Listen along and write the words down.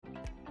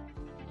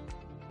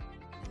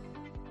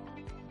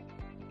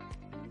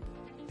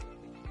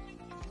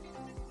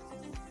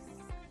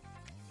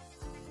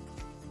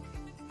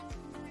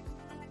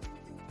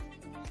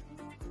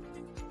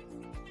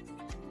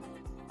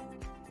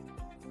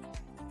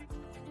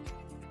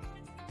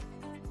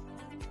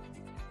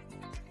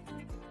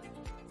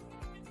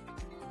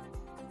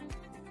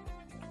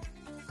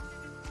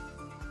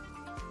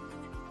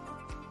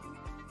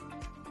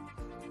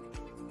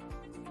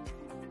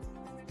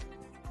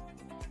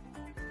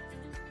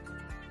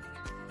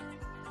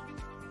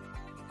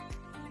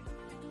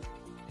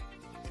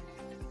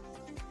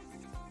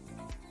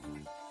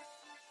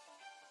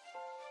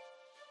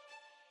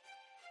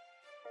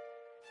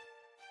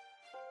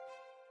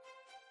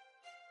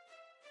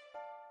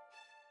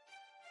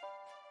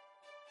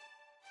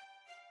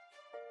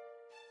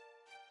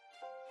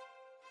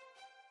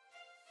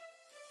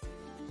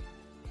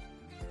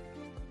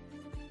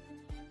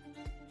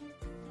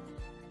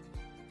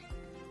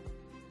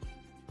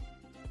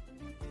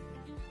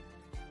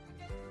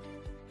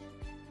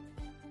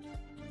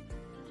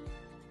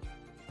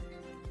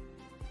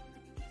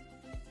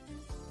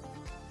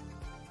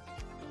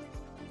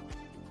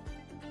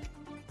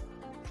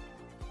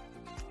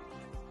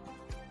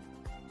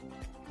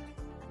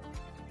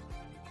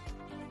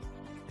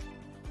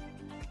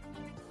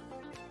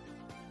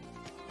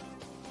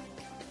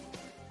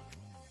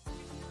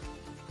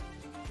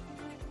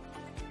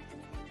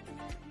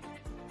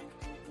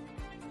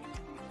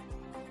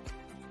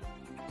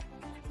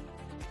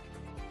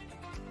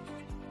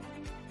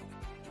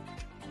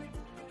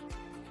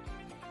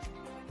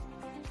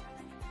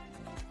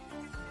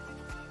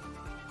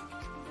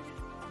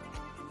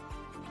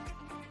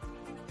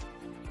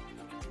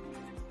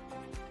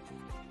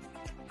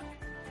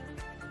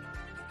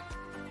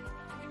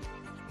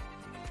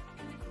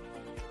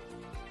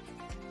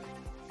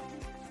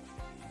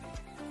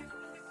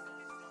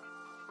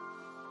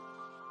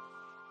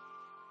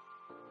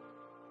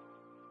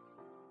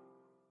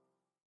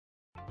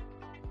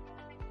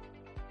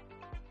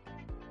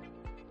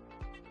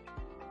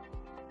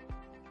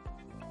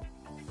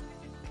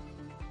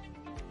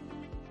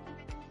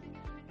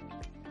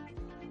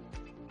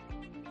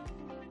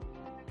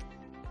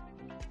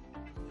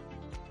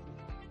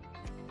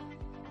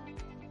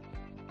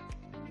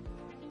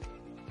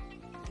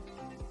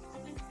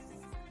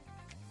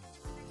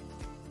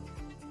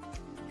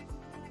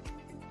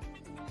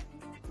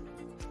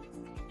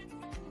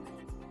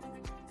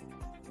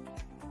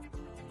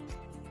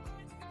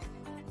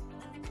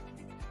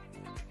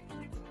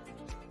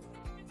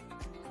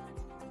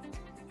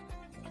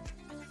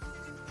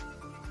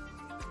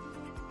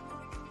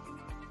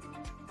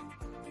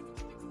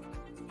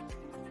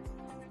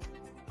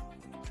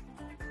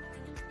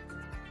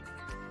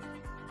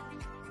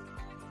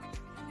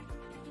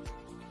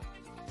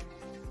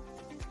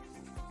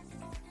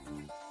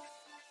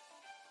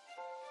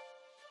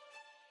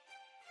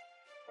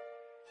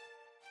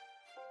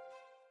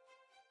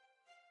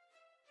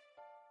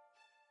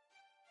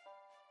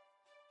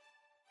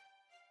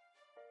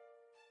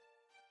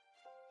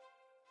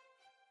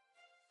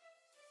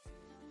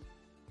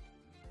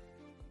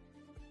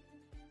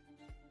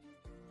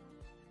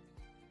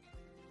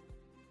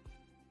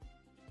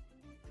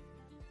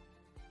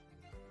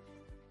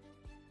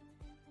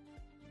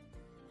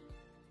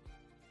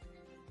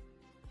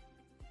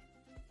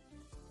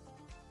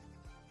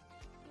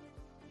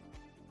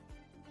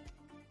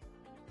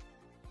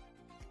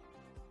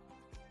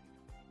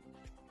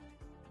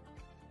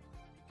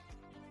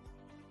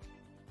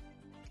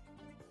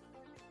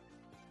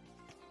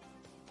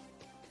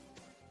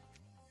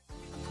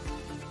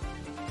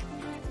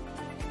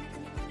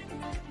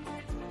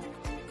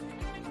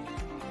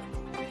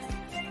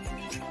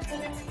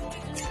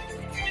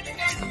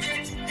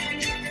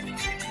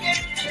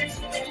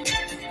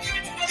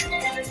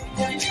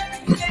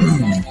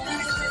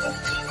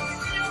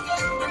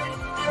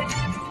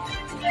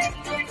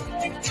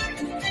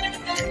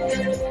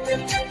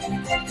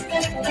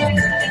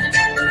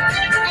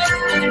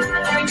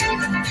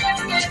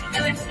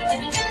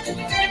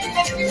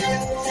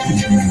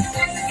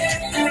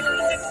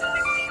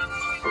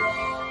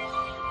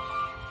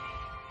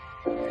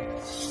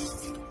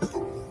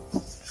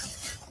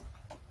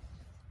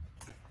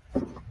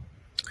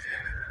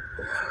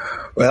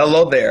Well,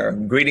 hello there.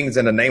 Greetings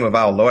in the name of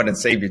our Lord and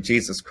Savior,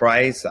 Jesus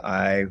Christ.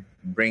 I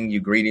bring you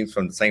greetings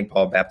from the St.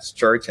 Paul Baptist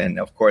Church. And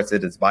of course,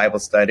 it is Bible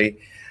study.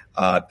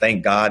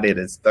 Thank God it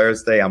is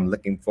Thursday. I'm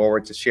looking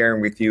forward to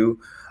sharing with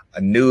you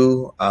a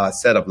new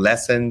set of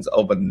lessons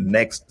over the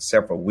next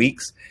several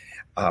weeks.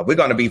 We're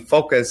going to be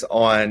focused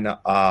on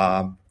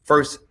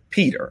First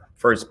Peter.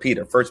 First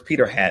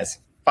Peter has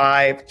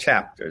five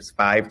chapters,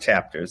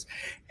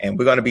 and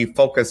we're going to be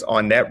focused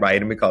on that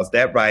writing because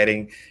that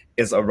writing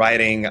is a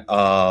writing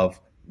of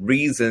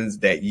reasons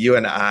that you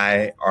and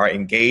I are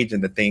engaged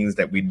in the things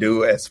that we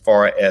do as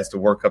far as the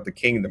work of the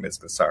kingdom is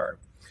concerned.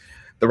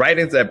 The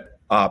writings that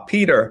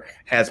Peter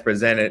has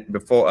presented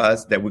before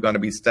us that we're going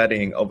to be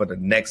studying over the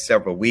next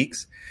several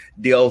weeks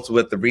deals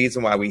with the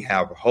reason why we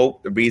have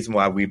hope, the reason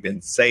why we've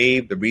been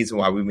saved, the reason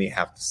why we may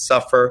have to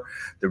suffer,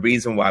 the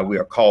reason why we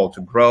are called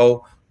to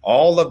grow.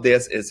 All of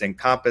this is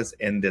encompassed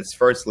in this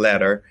first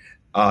letter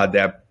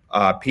that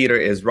Peter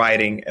is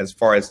writing as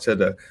far as to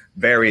the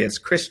various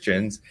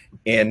Christians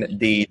in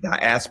the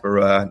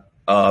diaspora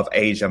of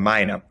Asia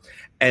Minor.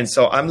 And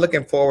so I'm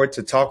looking forward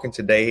to talking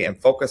today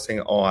and focusing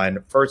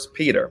on First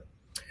Peter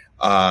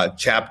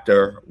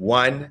chapter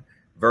 1,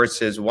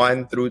 verses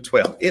 1 through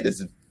 12. It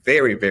is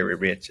very, very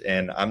rich.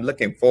 And I'm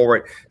looking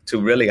forward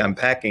to really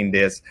unpacking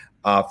this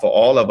for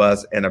all of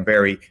us in a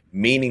very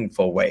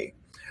meaningful way.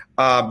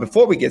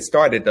 Before we get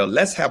started, though,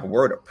 let's have a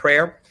word of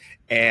prayer.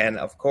 And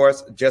of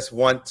course, just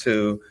want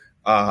to,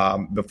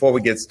 before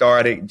we get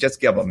started,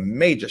 just give a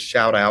major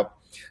shout out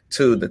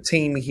to the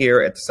team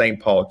here at the St.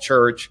 Paul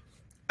Church,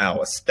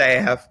 our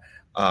staff,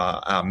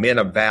 our men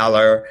of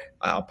valor,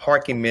 our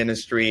parking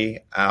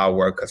ministry,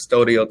 our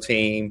custodial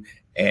team,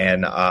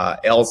 and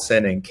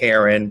Elson and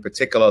Karen,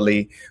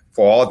 particularly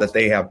for all that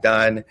they have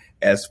done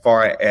as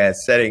far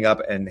as setting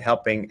up and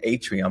helping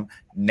Atrium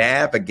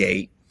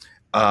navigate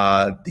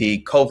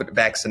the COVID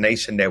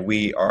vaccination that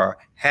we are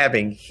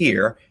having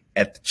here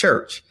at the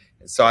church.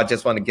 So I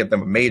just want to give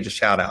them a major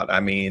shout out.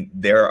 I mean,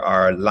 there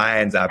are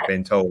lines, I've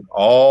been told,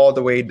 all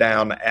the way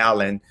down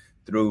Allen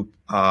through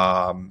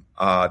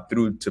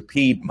to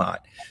Piedmont.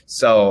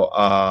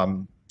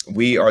 So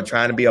we are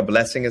trying to be a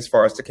blessing as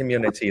far as the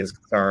community is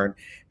concerned.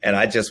 And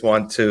I just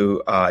want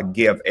to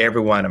give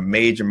everyone a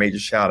major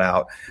shout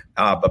out,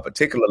 but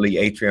particularly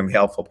Atrium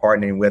Health for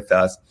partnering with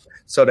us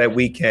so that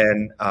we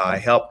can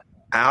help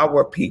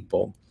our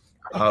people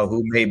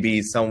who may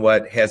be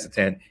somewhat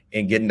hesitant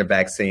in getting the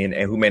vaccine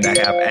and who may not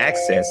have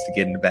access to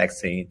getting the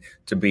vaccine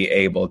to be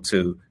able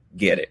to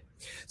get it.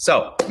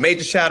 So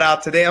major shout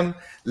out to them.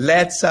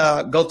 Let's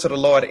go to the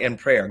Lord in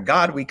prayer.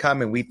 God, we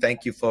come and we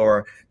thank you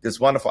for this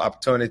wonderful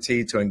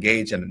opportunity to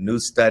engage in a new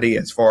study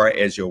as far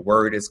as your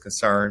word is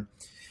concerned.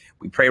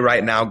 We pray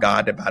right now,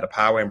 God, that by the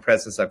power and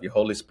presence of your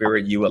Holy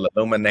Spirit, you will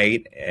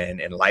illuminate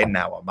and enlighten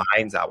our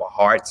minds, our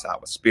hearts,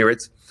 our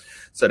spirits,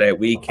 so that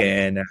we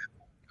can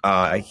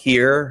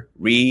hear,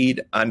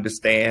 read,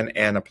 understand,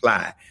 and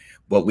apply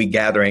what we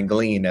gather and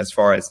glean as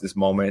far as this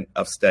moment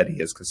of study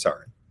is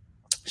concerned.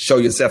 Show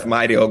yourself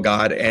mighty, O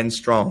God, and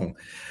strong.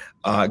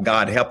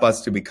 God, help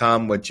us to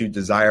become what you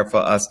desire for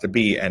us to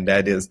be, and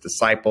that is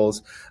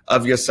disciples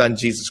of your Son,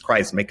 Jesus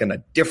Christ, making a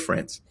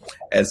difference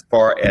as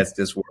far as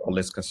this world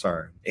is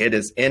concerned. It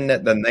is in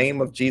the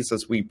name of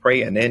Jesus we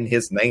pray, and in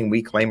his name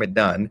we claim it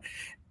done.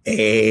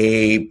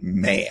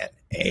 Amen.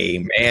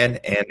 Amen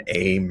and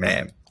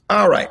amen.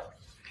 All right.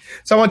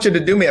 So I want you to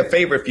do me a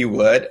favor, if you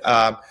would.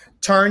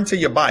 Turn to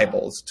your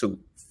Bibles to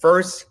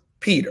First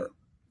Peter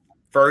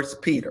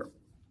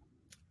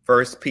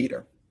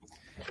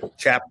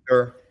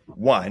chapter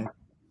 1.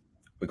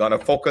 We're going to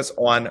focus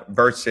on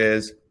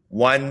verses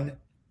 1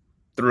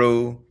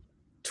 through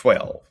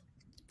 12.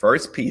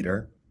 First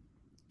Peter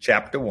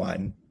chapter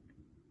 1,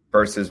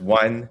 verses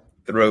 1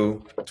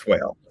 through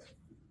 12.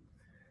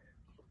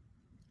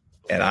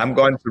 And I'm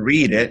going to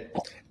read it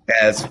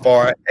as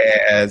far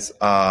as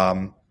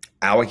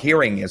our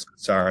hearing is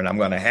concerned. I'm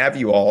going to have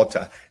you all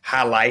to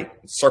highlight,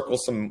 circle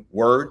some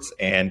words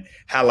and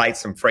highlight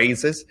some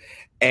phrases.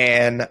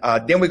 And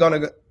then we're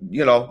going to,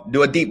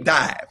 do a deep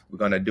dive. We're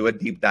going to do a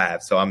deep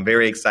dive. So I'm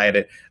very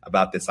excited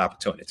about this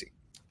opportunity.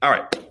 All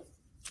right.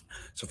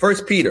 So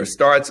First Peter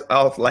starts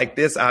off like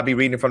this. I'll be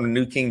reading from the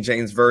New King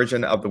James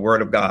Version of the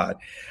Word of God.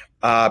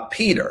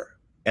 Peter,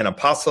 an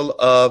apostle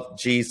of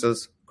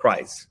Jesus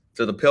Christ,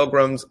 to the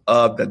pilgrims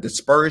of the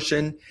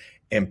dispersion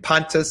in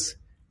Pontus,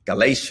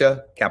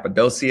 Galatia,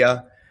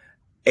 Cappadocia,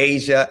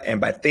 Asia,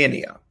 and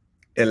Bithynia,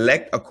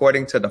 elect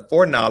according to the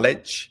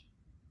foreknowledge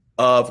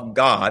of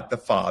God the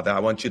Father. I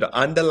want you to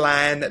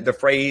underline the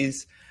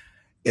phrase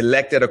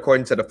elected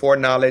according to the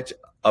foreknowledge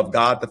of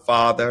God the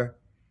Father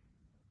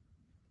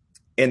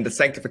in the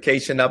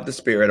sanctification of the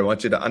Spirit. I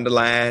want you to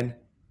underline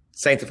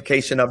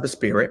sanctification of the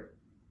Spirit.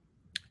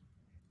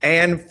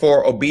 And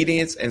for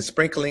obedience and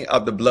sprinkling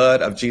of the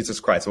blood of Jesus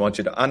Christ. I want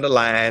you to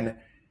underline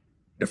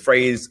the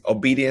phrase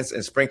obedience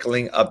and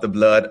sprinkling of the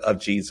blood of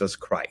Jesus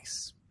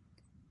Christ.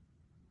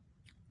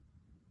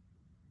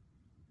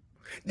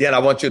 Then I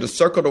want you to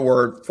circle the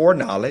word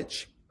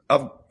foreknowledge,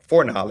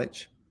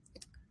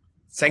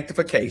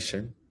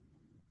 sanctification,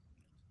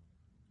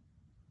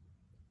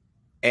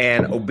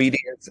 and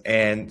obedience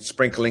and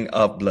sprinkling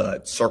of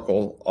blood.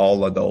 Circle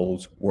all of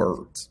those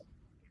words.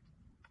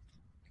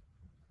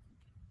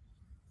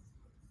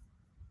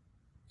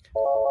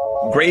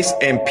 Grace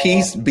and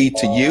peace be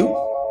to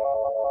you.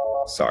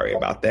 Sorry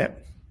about that.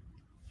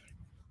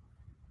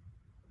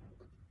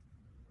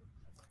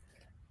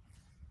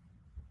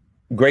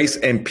 Grace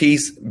and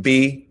peace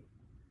be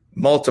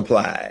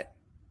multiplied.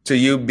 To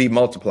you be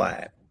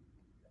multiplied.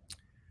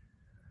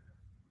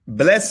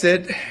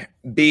 Blessed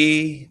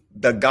be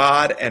the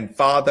God and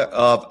Father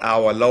of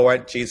our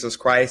Lord Jesus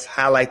Christ.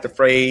 Highlight the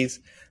phrase,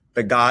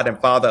 the God and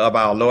Father of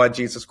our Lord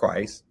Jesus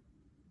Christ,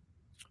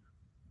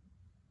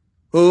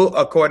 who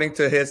according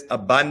to his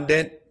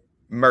abundant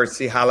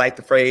mercy, highlight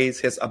the phrase,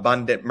 his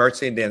abundant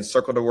mercy, and then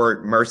circle the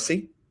word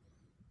mercy,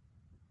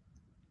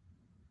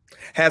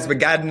 has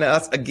begotten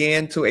us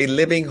again to a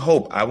living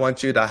hope. I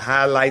want you to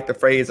highlight the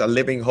phrase, a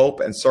living hope,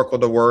 and circle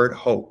the word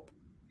hope.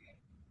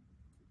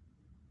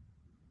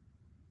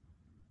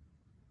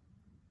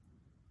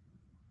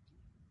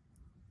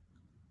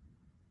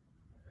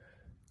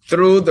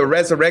 Through the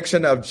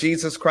resurrection of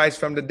Jesus Christ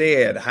from the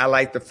dead.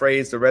 Highlight the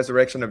phrase, the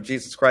resurrection of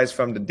Jesus Christ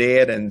from the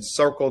dead, and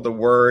circle the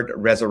word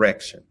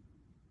resurrection.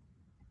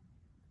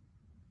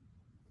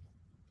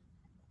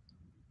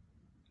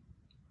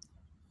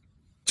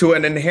 To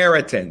an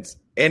inheritance,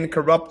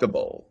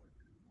 incorruptible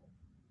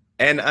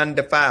and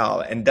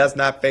undefiled, and does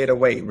not fade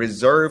away,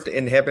 reserved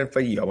in heaven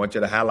for you. I want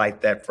you to highlight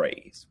that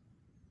phrase.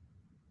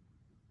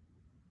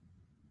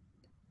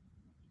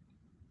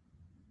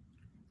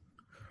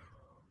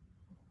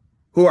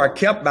 Who are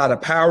kept by the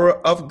power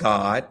of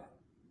God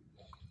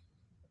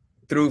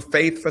through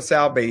faith for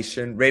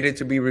salvation, ready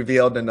to be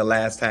revealed in the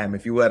last time.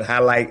 If you would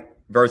highlight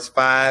verse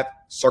 5,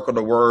 circle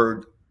the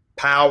word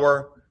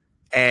power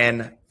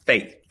and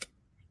faith.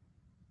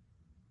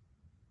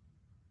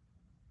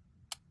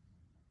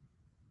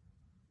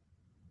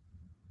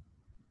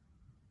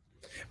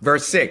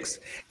 Verse 6,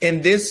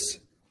 in this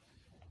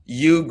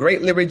you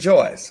greatly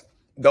rejoice,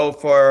 though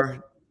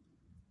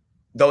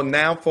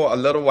now for a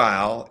little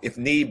while, if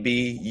need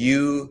be,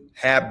 you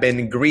have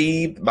been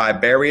grieved by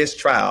various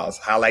trials.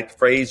 Highlight the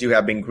phrase, you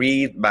have been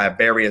grieved by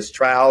various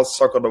trials.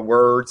 Circle the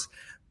words,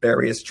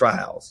 various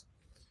trials.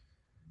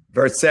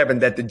 Verse 7,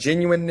 that the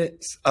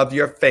genuineness of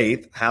your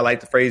faith, highlight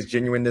the phrase,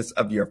 genuineness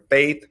of your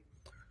faith.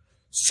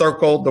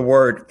 Circle the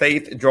word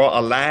faith. Draw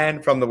a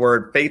line from the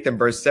word faith in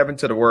verse 7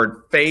 to the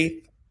word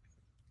faith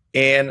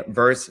in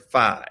verse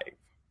 5.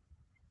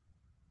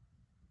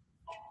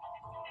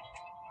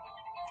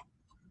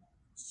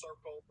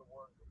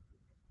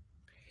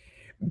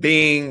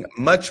 Being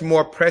much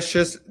more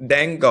precious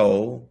than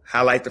gold,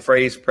 highlight the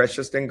phrase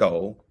precious than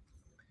gold,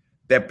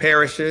 that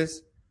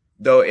perishes,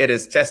 though it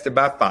is tested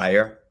by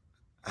fire,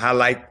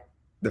 highlight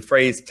the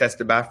phrase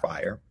tested by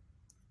fire,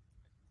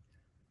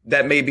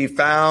 that may be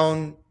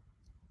found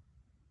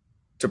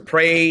to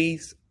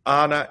praise,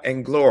 honor,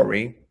 and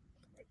glory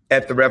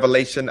at the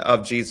revelation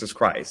of Jesus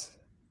Christ.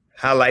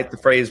 Highlight the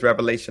phrase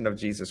revelation of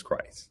Jesus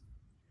Christ.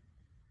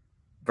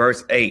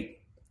 Verse 8.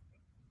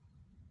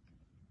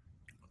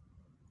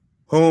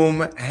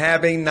 Whom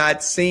having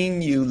not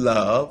seen you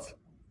love,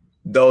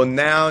 though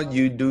now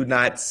you do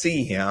not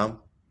see him,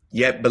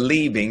 yet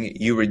believing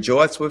you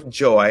rejoice with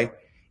joy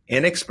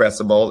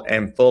inexpressible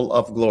and full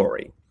of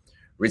glory,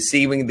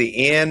 receiving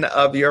the end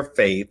of your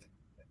faith,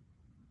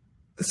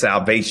 the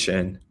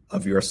salvation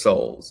of your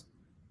souls.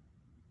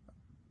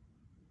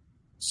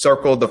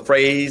 Circle the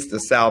phrase, the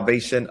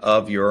salvation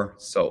of your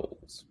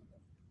souls.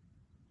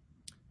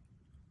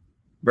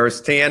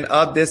 Verse 10,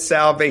 of this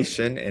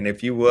salvation, and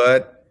if you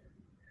would,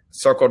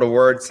 circle the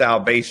word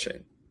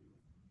salvation.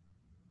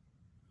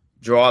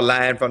 Draw a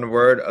line from the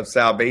word of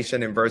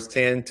salvation in verse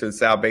 10 to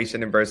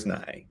salvation in verse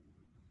 9.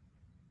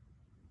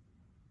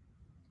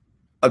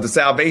 Of the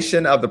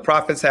salvation of the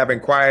prophets have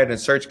inquired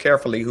and searched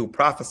carefully, who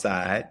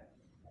prophesied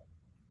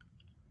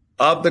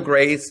of the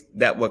grace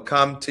that will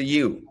come to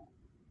you,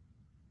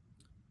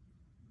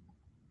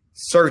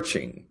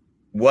 searching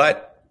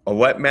what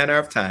manner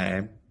of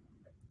time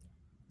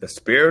the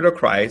Spirit of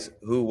Christ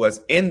who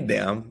was in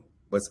them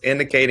was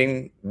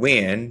indicating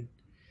when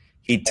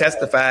he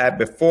testified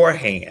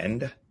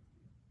beforehand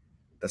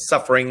the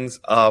sufferings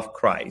of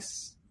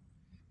Christ.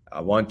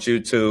 I want you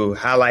to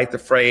highlight the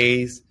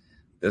phrase,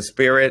 the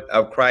Spirit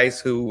of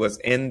Christ who was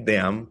in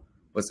them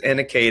was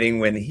indicating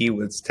when he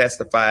was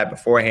testified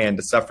beforehand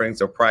the sufferings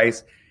of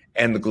Christ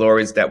and the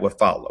glories that would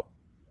follow.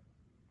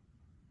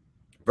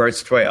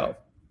 Verse 12,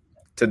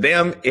 to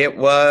them it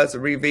was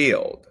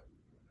revealed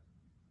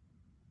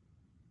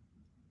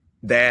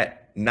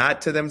that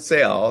not to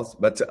themselves,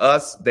 but to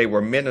us they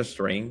were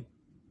ministering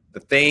the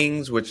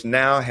things which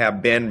now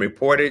have been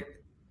reported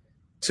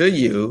to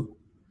you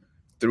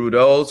through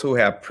those who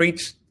have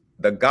preached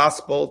the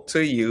gospel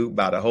to you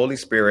by the Holy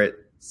Spirit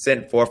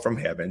sent forth from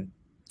heaven.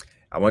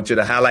 I want you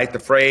to highlight the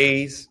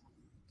phrase,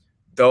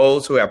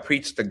 those who have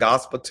preached the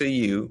gospel to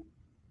you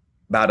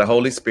by the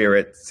Holy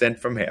Spirit sent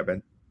from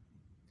heaven.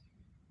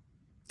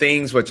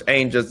 Things which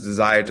angels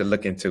desire to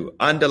look into.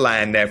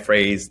 Underline that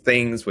phrase,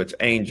 things which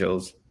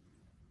angels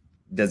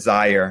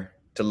desire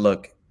to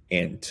look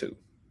into.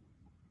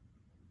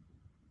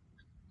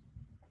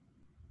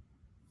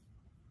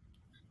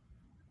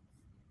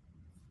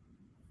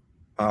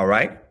 All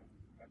right.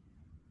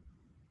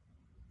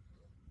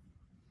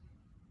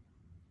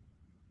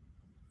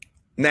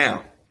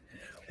 Now,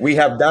 we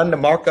have done the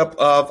markup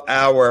of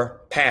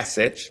our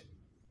passage.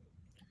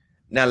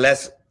 Now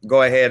let's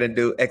go ahead and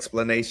do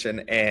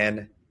explanation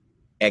and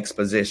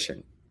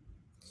exposition.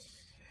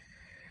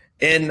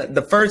 In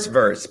the first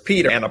verse,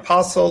 Peter, an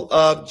apostle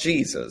of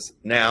Jesus.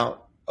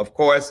 Now, of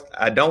course,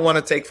 I don't want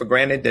to take for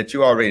granted that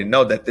you already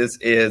know that this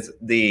is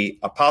the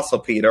apostle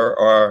Peter,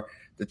 or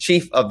the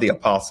chief of the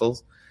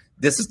apostles.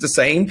 This is the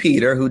same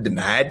Peter who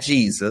denied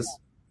Jesus.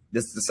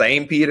 This is the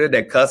same Peter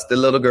that cussed the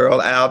little girl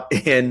out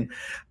in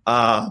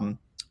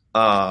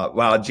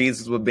while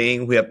Jesus was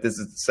being whipped. This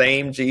is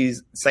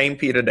the same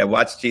Peter that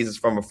watched Jesus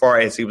from afar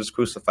as he was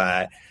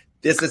crucified.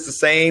 This is the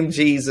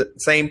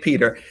same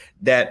Peter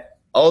that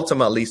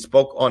ultimately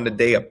spoke on the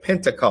day of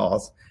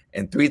Pentecost,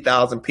 and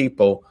 3,000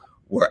 people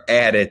were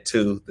added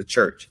to the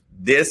church.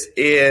 This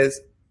is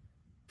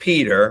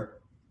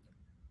Peter,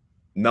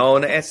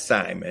 known as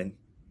Simon,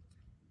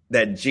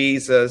 that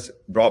Jesus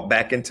brought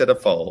back into the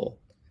fold,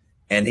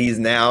 and he's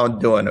now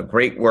doing a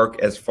great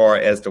work as far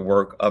as the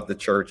work of the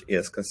church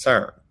is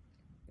concerned.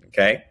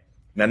 Okay.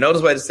 Now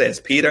notice what it says,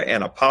 Peter,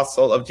 an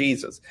apostle of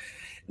Jesus.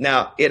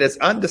 Now it is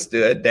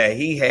understood that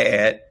he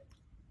had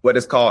what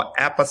is called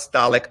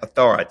apostolic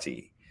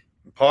authority.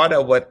 Part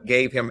of what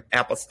gave him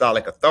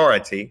apostolic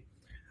authority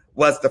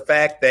was the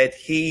fact that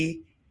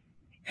he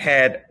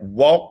had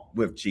walked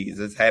with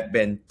Jesus, had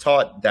been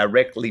taught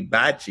directly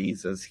by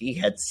Jesus. He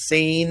had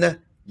seen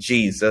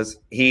Jesus.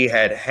 He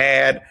had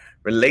had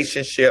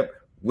relationship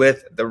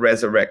with the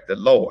resurrected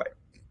Lord.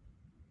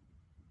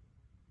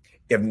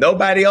 If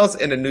nobody else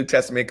in the New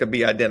Testament could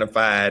be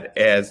identified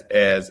as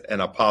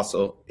an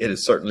apostle, it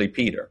is certainly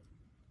Peter.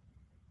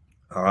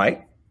 All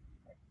right.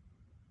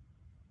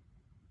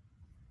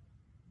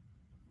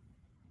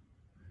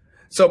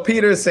 So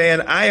Peter is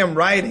saying, I am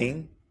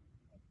writing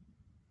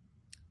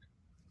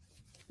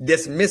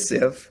this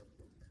missive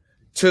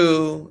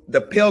to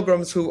the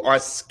pilgrims who are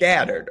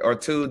scattered, or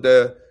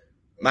to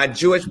my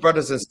Jewish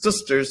brothers and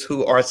sisters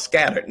who are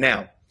scattered.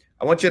 Now,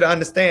 I want you to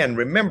understand,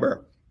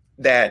 remember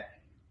that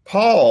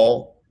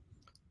Paul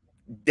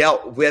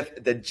dealt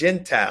with the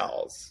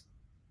Gentiles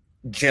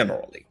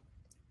generally.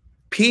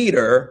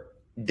 Peter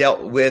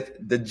dealt with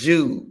the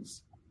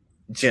Jews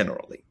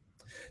generally.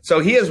 So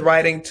he is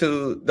writing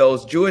to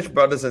those Jewish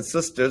brothers and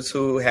sisters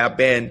who have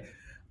been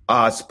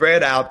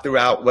spread out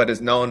throughout what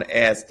is known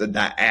as the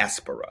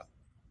diaspora.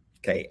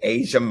 Okay,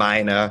 Asia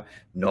Minor,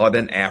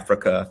 Northern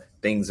Africa,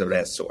 things of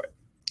that sort.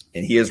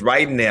 And he is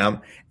writing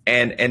them.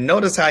 And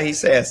notice how he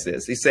says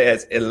this. He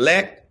says,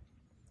 elect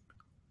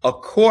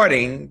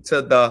according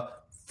to the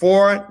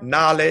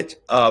foreknowledge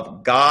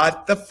of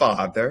God the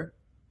Father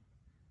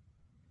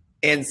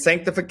in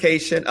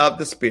sanctification of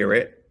the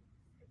Spirit,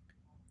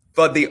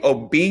 for the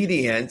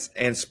obedience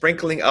and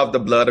sprinkling of the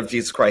blood of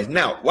Jesus Christ.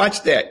 Now,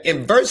 watch that.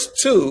 In verse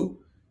 2,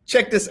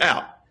 check this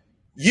out.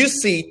 You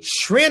see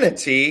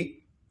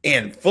Trinity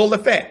in full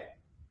effect.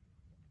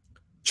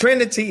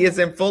 Trinity is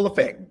in full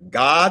effect.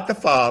 God the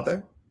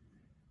Father,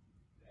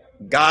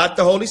 God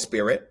the Holy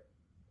Spirit,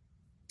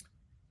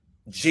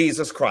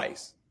 Jesus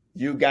Christ.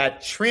 You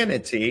got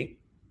Trinity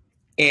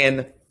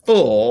in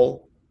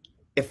full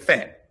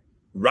effect.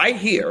 Right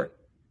here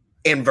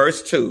in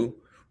verse 2,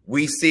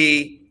 we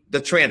see the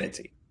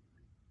Trinity.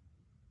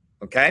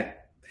 Okay?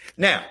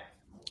 Now,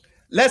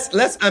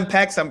 let's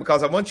unpack something,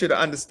 because I want you to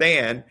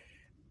understand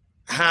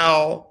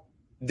how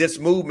this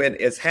movement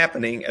is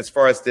happening as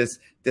far as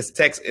this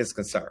text is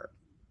concerned.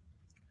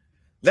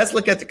 Let's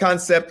look at the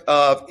concept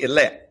of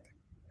elect.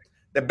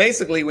 That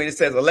basically, when it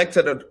says elect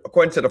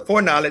according to the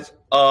foreknowledge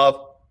of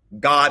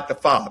God the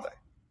Father.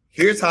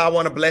 Here's how I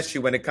want to bless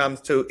you when it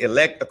comes to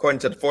elect according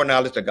to the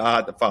foreknowledge of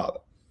God the Father.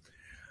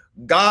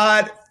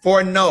 God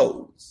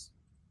foreknows,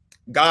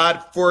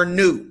 God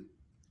foreknew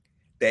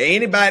that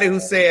anybody who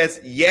says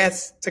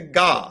yes to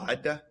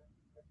God,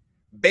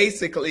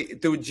 basically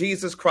through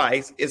Jesus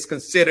Christ, is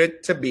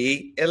considered to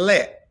be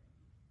elect.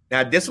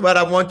 Now, this is what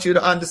I want you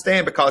to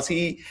understand, because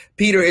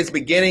Peter is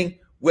beginning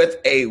with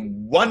a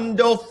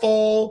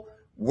wonderful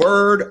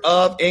word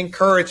of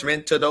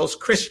encouragement to those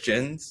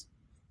Christians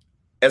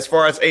as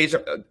far as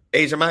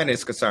Asia Minor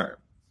is concerned.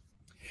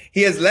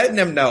 He is letting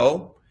them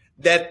know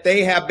that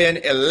they have been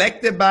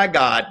elected by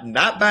God,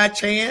 not by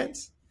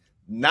chance,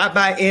 not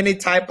by any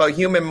type of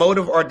human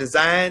motive or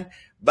design,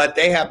 but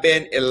they have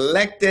been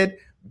elected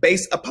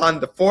based upon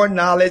the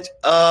foreknowledge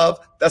of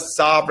the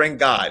sovereign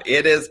God.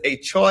 It is a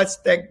choice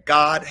that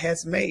God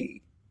has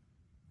made.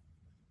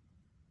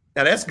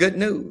 Now that's good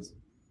news.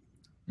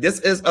 This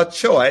is a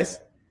choice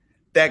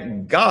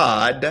that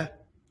God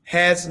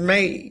has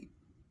made.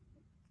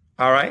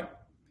 All right.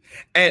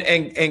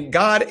 And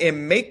God,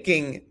 in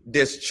making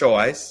this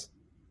choice,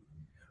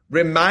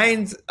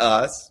 reminds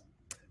us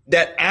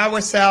that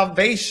our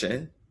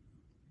salvation,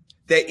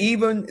 that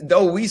even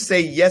though we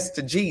say yes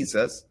to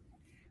Jesus,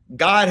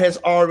 God has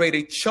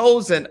already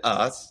chosen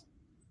us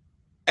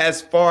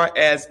as far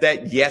as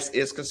that yes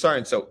is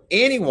concerned. So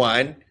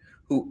anyone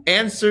who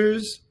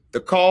answers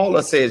the call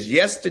or says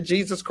yes to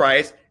Jesus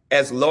Christ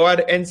as Lord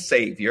and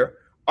Savior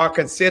are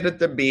considered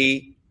to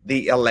be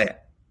the elect.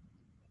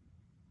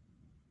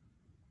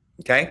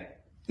 Okay,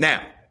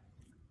 now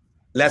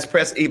let's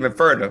press even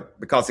further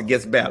because it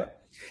gets better.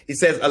 He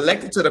says,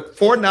 elected to the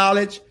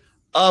foreknowledge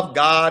of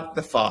God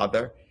the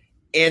Father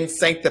in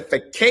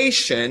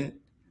sanctification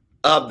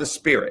of the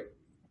Spirit.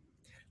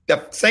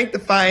 The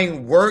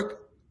sanctifying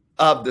work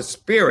of the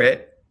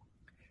Spirit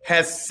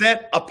has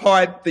set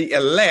apart the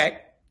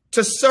elect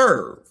to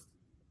serve.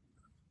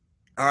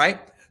 All right.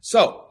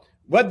 So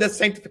what does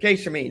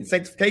sanctification mean?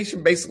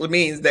 Sanctification basically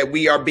means that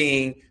we are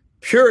being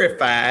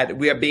purified.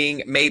 We are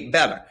being made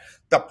better.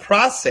 The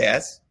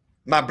process,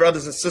 my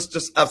brothers and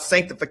sisters, of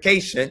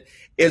sanctification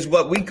is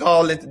what we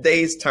call in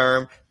today's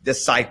term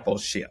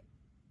discipleship.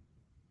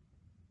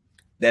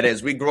 That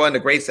as we grow in the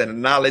grace and the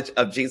knowledge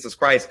of Jesus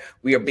Christ,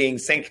 we are being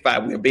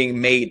sanctified. We are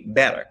being made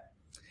better.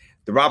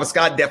 The Robert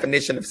Scott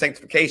definition of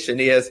sanctification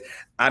is,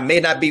 I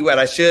may not be what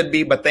I should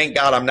be, but thank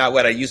God I'm not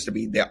what I used to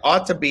be. There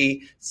ought to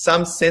be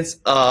some sense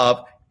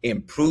of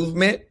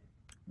improvement,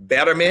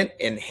 betterment,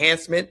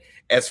 enhancement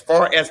as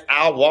far as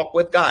our walk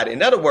with God.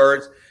 In other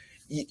words,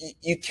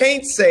 you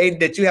can't say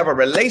that you have a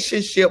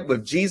relationship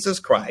with Jesus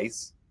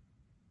Christ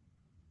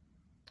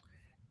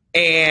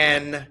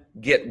and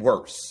get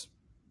worse.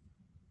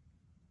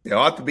 There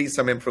ought to be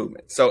some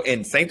improvement. So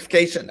in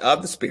sanctification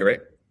of the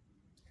Spirit,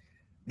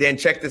 then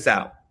check this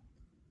out.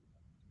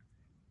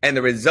 And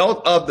the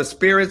result of the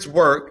Spirit's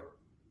work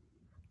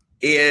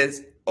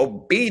is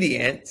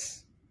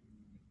obedience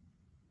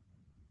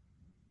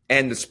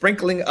and the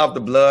sprinkling of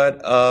the blood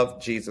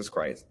of Jesus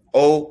Christ.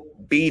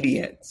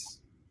 Obedience.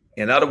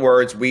 In other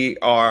words, we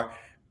are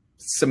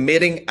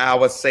submitting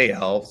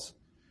ourselves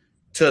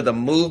to the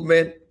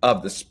movement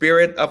of the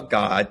Spirit of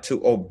God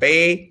to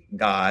obey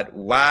God.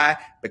 Why?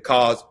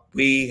 Because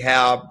we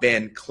have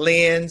been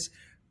cleansed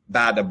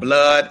by the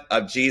blood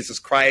of Jesus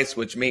Christ,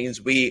 which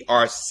means we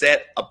are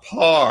set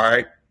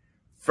apart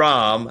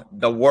from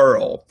the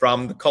world,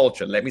 from the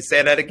culture. Let me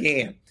say that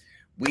again.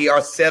 We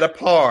are set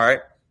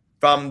apart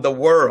from the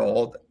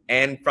world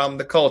and from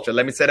the culture.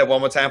 Let me say that one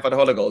more time for the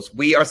Holy Ghost.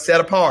 We are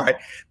set apart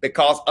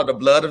because of the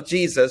blood of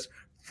Jesus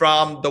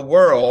from the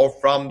world,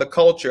 from the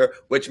culture,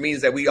 which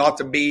means that we ought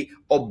to be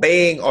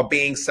obeying or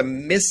being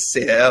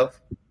submissive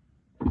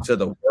to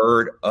the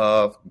word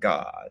of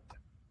God.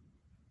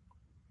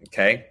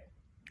 Okay?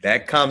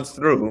 That comes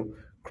through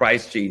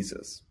Christ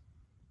Jesus.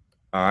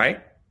 All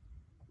right?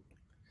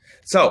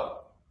 So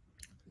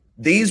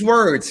these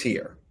words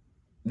here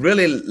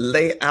really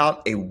lay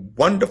out a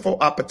wonderful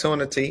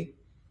opportunity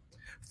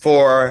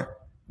for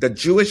the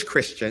Jewish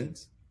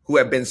Christians who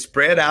have been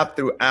spread out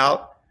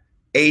throughout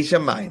Asia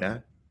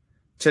Minor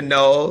to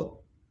know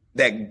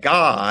that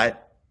God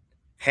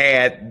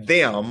had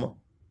them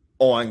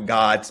on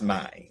God's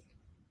mind.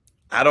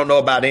 I don't know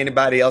about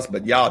anybody else,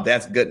 but y'all,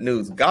 that's good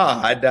news.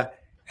 God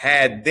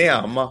had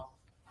them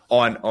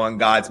on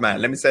God's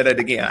mind. Let me say that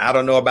again. I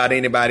don't know about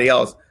anybody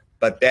else,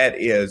 but that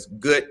is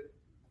good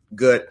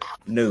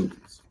news.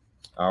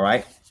 All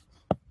right.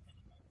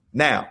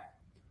 Now,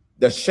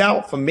 the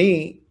shout for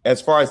me,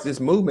 as far as this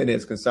movement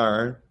is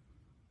concerned,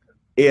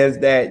 is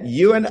that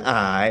you and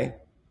I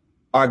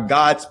are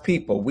God's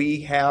people.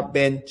 We have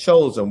been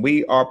chosen.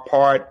 We are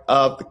part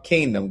of the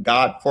kingdom.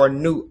 God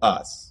foreknew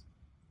us.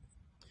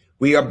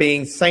 We are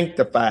being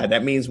sanctified.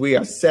 That means we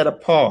are set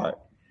apart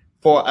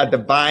for a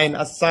divine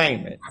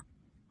assignment.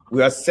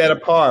 We are set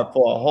apart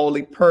for a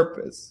holy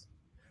purpose.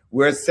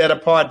 We're set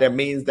apart. That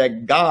means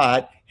that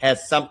God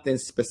has something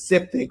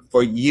specific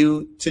for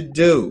you to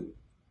do.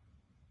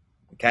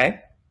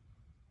 Okay?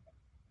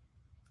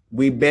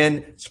 We've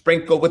been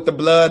sprinkled with the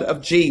blood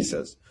of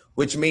Jesus,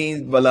 which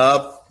means,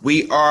 beloved,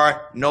 we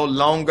are no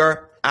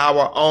longer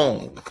our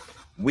own.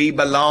 We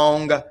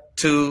belong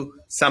to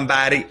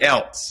somebody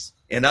else.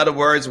 In other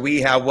words,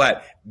 we have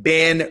what?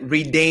 Been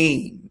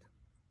redeemed.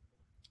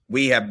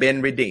 We have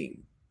been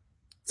redeemed.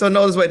 So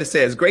notice what it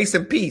says, grace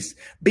and peace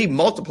be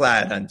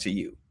multiplied unto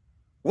you.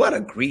 What a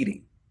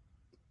greeting.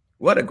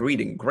 What a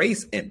greeting.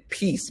 Grace and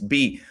peace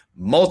be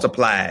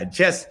multiplied.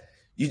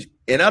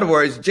 In other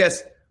words,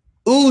 just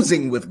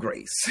oozing with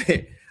grace,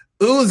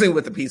 oozing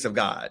with the peace of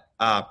God.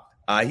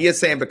 He is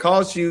saying,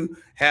 because you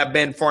have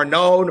been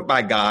foreknown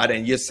by God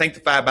and you're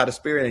sanctified by the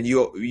Spirit and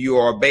you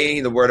are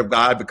obeying the word of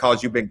God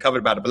because you've been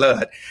covered by the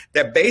blood,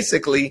 that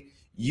basically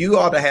you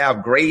ought to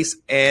have grace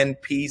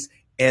and peace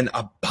in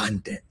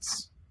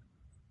abundance.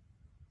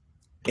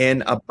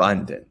 in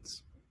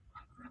abundance.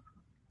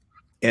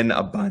 In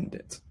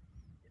abundance.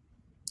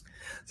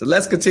 So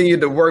let's continue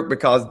to work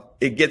because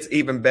it gets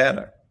even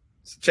better.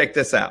 So check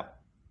this out.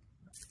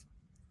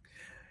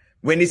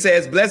 When he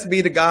says, blessed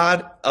be the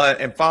God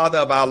and Father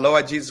of our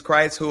Lord Jesus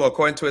Christ, who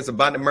according to his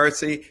abundant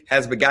mercy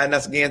has begotten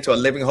us again to a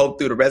living hope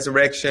through the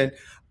resurrection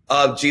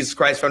of Jesus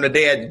Christ from the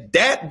dead.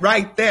 That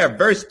right there,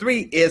 verse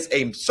 3, is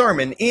a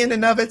sermon in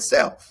and of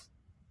itself.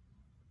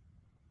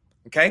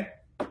 Okay?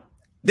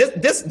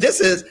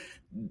 This is,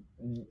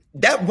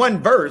 that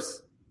one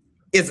verse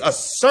is a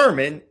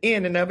sermon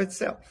in and of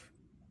itself.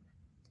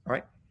 All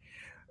right?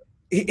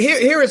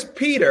 Here is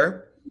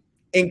Peter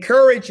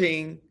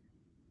encouraging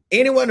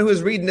anyone who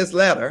is reading this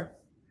letter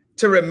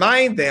to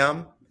remind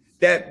them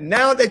that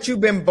now that you've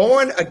been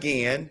born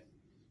again,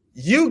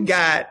 you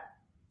got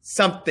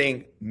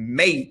something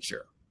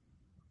major.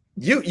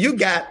 You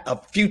got a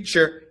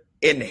future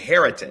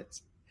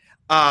inheritance.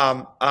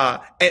 And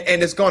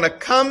it's going to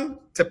come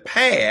to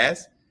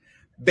pass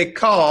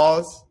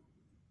because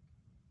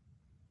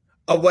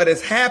of what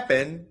has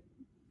happened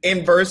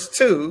in verse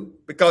 2,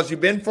 because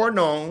you've been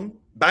foreknown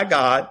by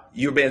God,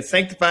 you've been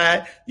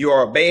sanctified, you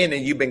are obeying,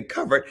 and you've been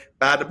covered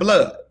by the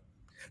blood.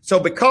 So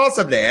because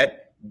of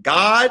that,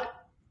 God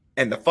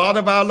and the Father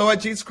of our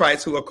Lord Jesus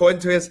Christ, who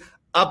according to his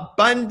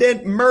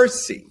abundant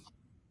mercy,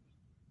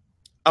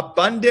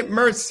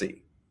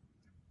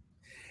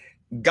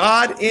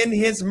 God in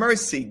his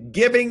mercy,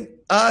 giving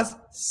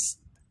us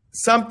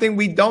something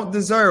we don't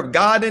deserve,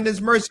 God in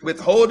his mercy,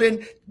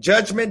 withholding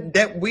judgment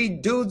that we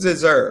do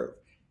deserve,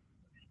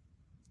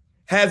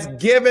 has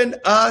given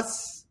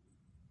us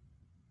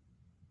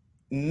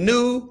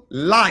new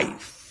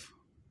life,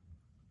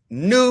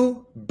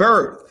 new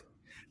birth.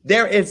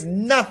 There is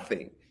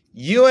nothing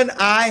you and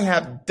I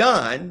have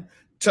done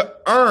to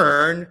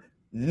earn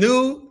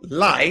new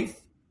life,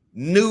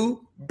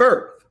 new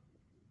birth.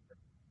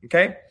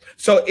 Okay?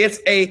 So it's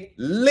a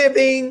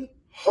living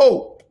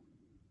hope.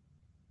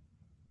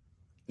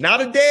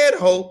 Not a dead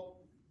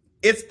hope.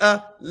 It's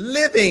a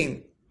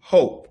living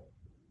hope.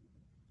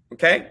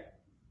 Okay?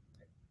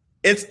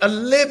 It's a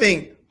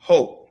living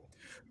hope.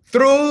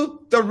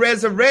 Through the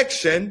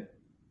resurrection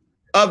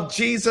of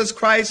Jesus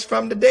Christ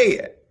from the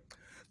dead.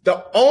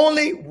 The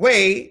only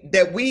way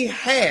that we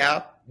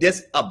have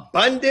this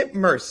abundant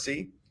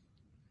mercy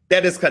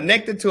that is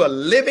connected to a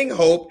living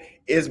hope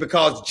is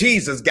because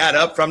Jesus got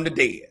up from the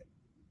dead.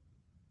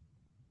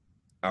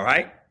 All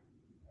right?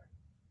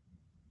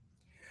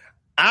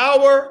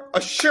 Our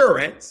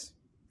assurance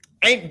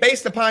ain't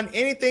based upon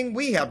anything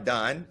we have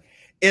done.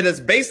 It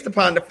is based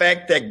upon the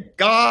fact that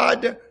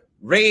God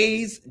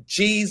raised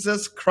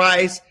Jesus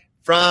Christ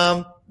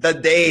from the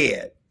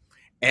dead.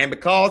 And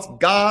because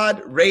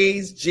God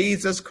raised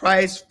Jesus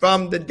Christ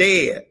from the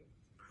dead,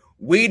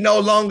 we no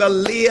longer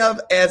live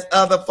as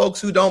other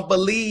folks who don't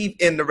believe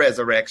in the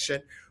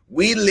resurrection.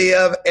 We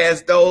live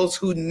as those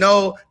who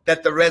know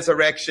that the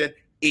resurrection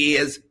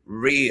is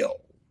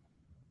real.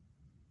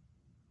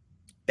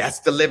 That's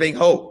the living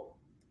hope.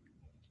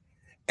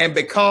 And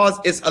because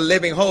it's a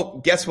living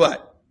hope, guess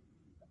what?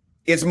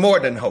 It's more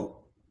than hope.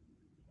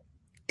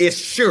 It's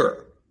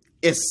sure,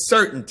 it's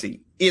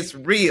certainty, it's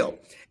real,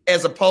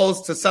 as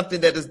opposed to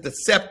something that is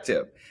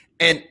deceptive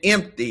and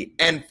empty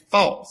and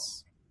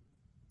false.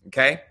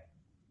 Okay?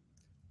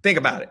 Think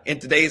about it. In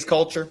today's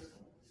culture,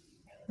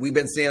 we've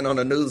been seeing on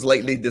the news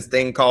lately this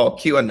thing called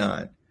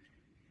QAnon.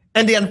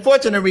 And the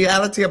unfortunate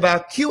reality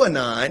about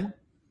QAnon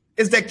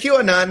is that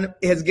QAnon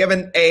has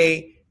given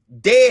a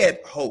dead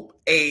hope,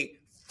 a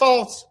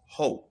false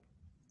hope,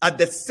 a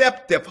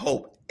deceptive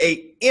hope,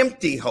 a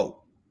empty hope.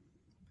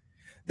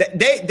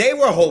 They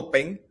were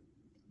hoping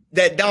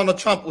that Donald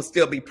Trump would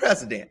still be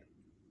president.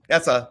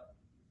 That's a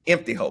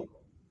empty hope.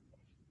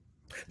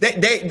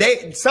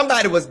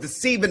 Somebody was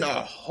deceiving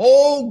a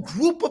whole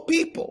group of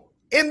people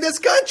in this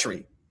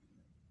country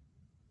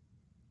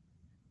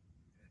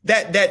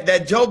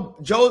that Joe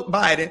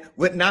Biden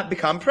would not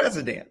become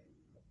president.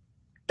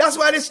 That's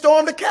why they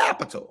stormed the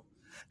Capitol.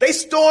 They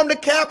stormed the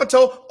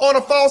Capitol on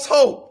a false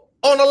hope,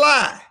 on a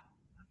lie.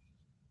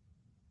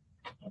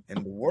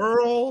 And the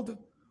world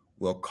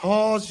will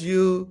cause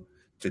you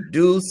to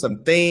do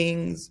some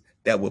things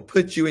that will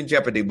put you in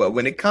jeopardy. But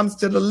when it comes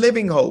to the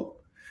living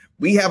hope,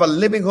 we have a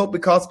living hope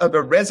because of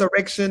the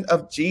resurrection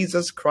of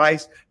Jesus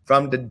Christ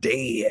from the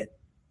dead.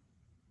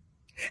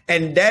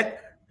 And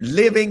that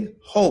living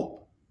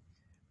hope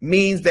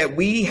means that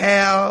we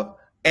have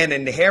an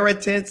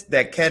inheritance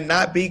that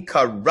cannot be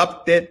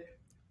corrupted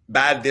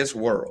by this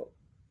world.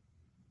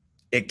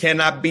 It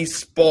cannot be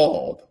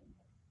spoiled.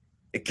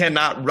 It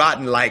cannot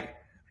rotten like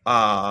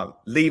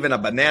leaving a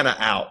banana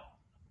out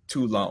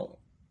too long.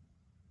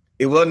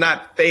 It will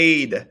not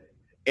fade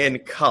in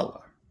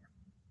color.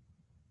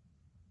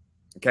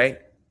 Okay?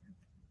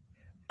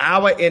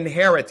 Our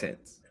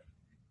inheritance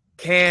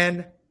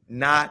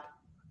cannot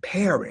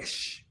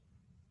perish.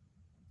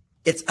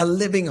 It's a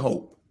living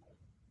hope.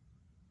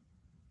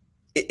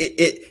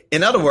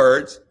 In other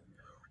words,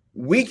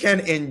 we can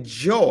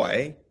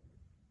enjoy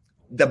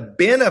the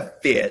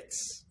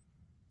benefits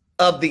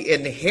of the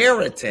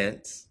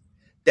inheritance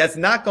that's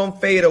not going to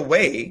fade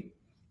away,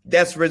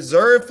 that's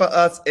reserved for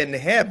us in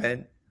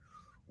heaven,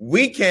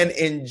 we can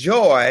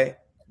enjoy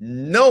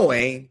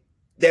knowing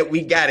that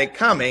we got it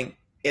coming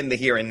in the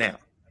here and now.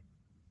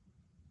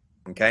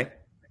 Okay?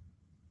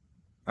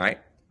 All right.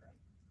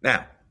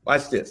 Now,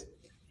 watch this.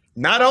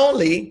 Not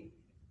only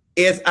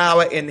is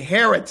our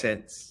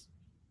inheritance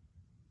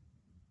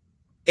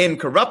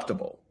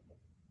incorruptible,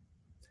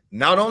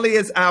 not only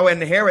is our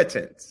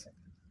inheritance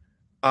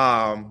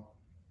cannot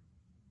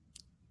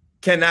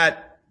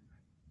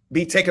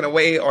be taken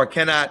away or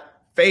cannot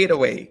fade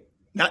away.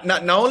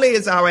 Not only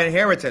is our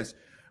inheritance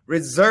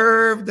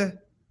reserved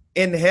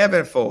in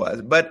heaven for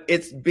us, but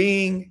it's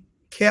being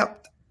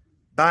kept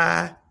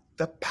by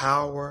the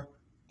power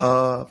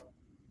of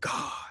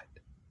God.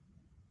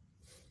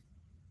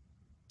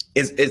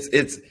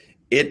 It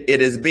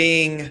is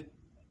being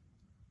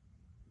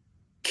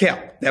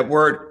kept. That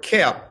word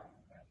kept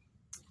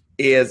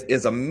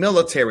is a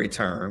military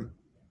term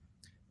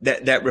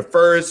that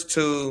refers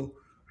to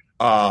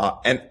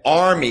an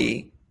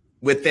army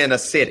within a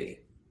city.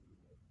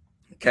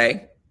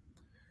 Okay.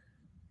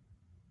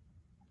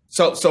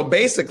 So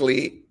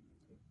basically,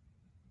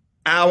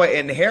 our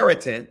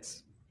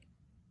inheritance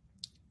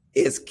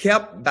is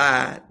kept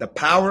by the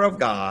power of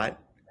God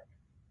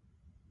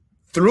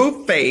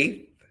through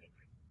faith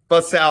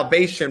for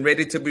salvation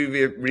ready to be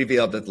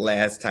revealed at the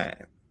last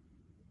time.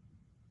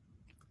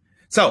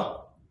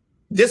 So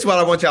this is what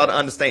I want y'all to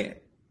understand.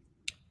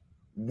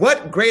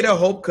 What greater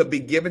hope could be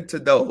given to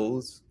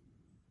those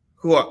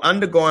who are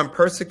undergoing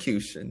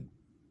persecution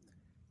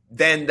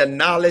than the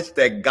knowledge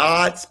that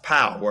God's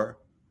power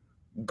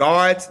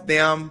guards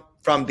them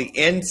from the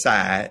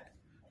inside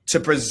to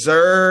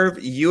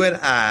preserve you and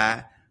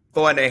I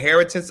for an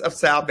inheritance of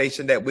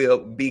salvation that will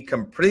be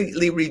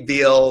completely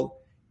revealed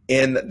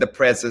in the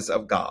presence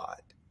of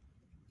God.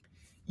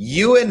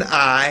 You and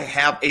I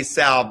have a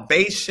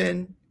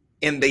salvation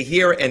in the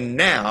here and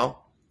now,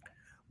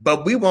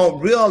 but we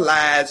won't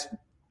realize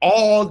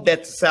all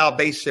that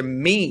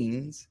salvation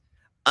means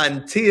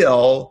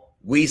until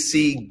we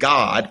see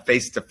God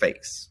face to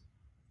face.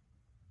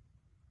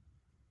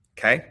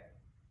 Okay?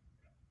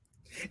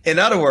 In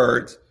other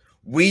words,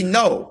 we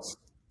know,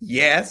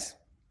 yes,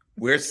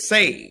 we're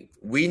saved.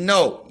 We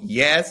know,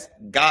 yes,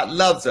 God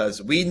loves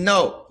us. We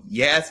know,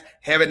 yes,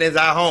 heaven is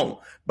our home.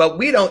 But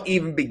we don't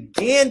even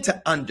begin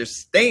to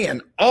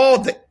understand all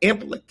the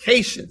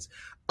implications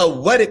of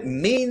what it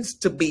means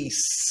to be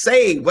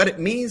saved, what it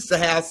means to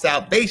have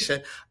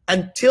salvation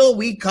until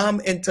we come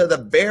into the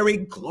very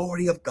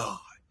glory of God.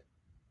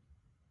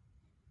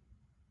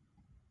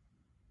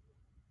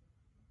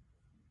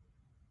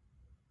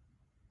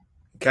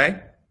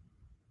 Okay?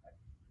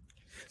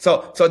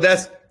 So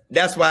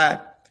that's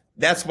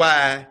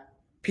why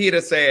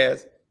Peter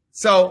says,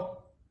 so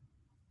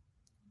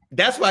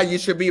that's why you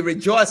should be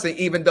rejoicing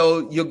even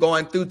though you're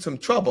going through some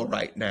trouble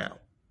right now.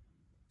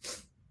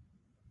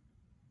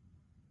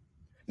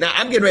 Now,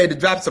 I'm getting ready to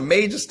drop some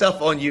major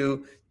stuff on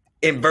you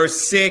in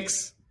verse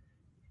 6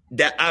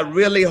 that I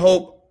really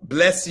hope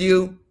bless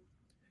you,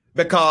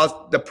 because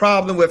the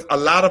problem with a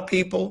lot of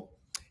people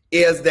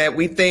is that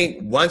we think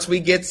once we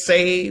get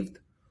saved,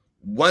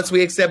 once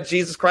we accept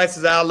Jesus Christ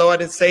as our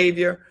Lord and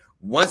Savior,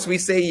 once we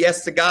say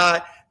yes to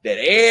God, that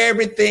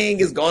everything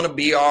is going to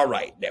be all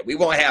right, that we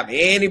won't have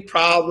any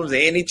problems,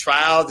 any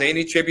trials,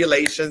 any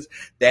tribulations,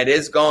 that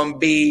it's going to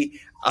be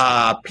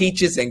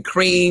peaches and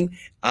cream.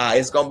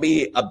 It's going to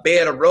be a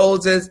bed of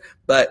roses.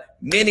 But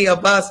many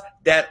of us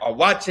that are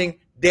watching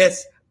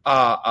this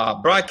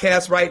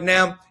broadcast right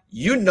now,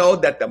 you know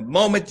that the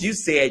moment you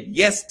said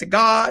yes to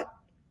God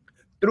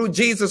through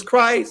Jesus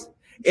Christ,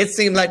 it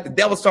seemed like the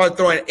devil started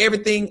throwing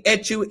everything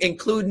at you,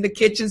 including the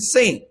kitchen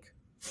sink.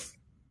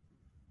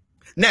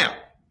 Now,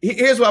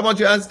 here's what I want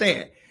you to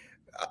understand.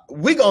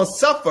 We're going to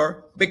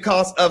suffer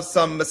because of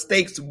some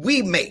mistakes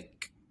we make.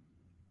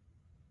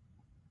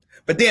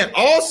 But then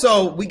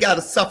also we got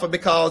to suffer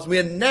because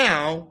we're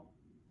now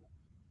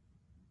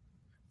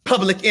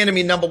public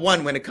enemy number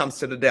one when it comes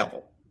to the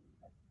devil.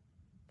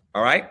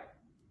 All right.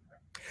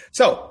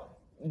 So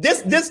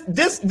this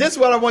is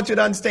what I want you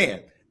to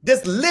understand.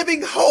 This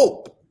living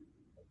hope.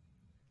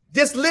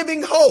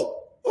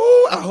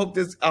 Oh, I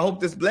hope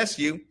this bless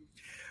you.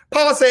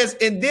 Paul says,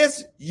 in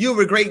this you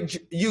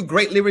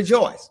greatly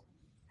rejoice.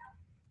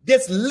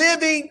 This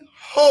living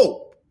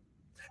hope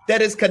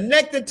that is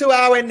connected to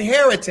our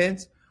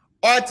inheritance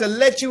are to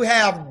let you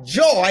have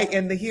joy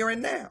in the here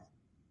and now.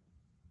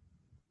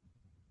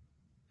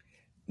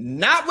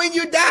 Not when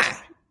you die,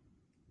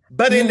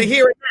 but in the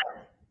here and now.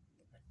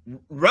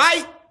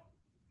 Right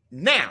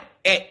now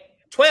at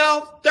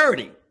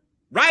 12:30,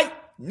 right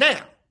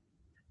now,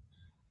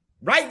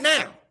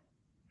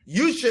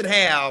 you should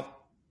have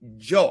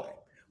joy.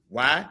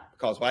 Why?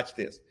 Because watch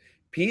this.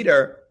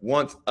 Peter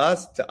wants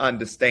us to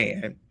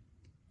understand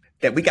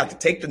that we got to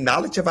take the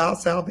knowledge of our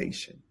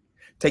salvation,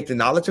 take the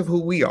knowledge of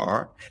who we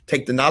are,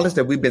 take the knowledge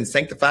that we've been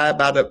sanctified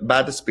by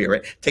the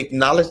Spirit, take the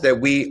knowledge that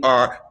we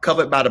are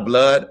covered by the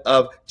blood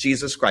of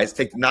Jesus Christ,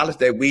 take the knowledge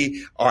that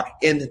we are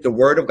in the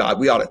Word of God.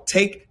 We ought to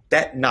take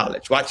that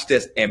knowledge, watch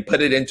this, and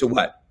put it into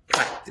what?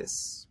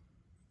 Practice.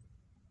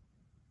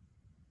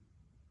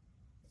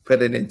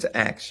 Put it into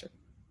action.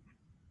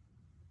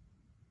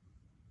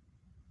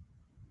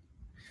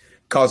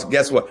 Because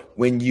guess what?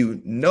 When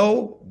you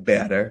know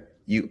better,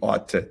 you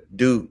ought to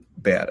do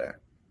better.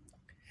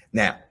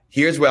 Now,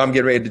 here's where I'm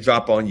getting ready to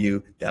drop on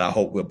you that I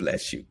hope will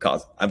bless you,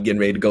 because I'm getting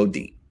ready to go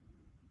deep.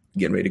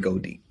 Getting ready to go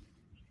deep.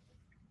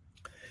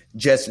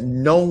 Just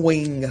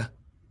knowing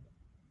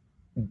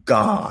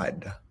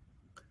God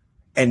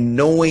and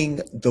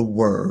knowing the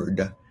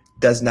Word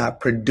does not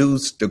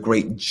produce the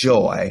great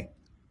joy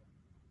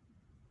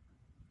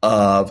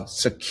of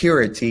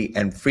security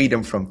and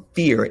freedom from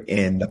fear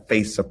in the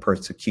face of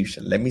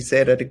persecution. Let me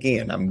say that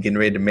again. I'm getting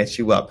ready to mess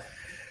you up.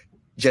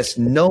 Just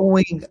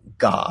knowing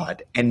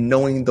God and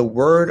knowing the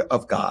Word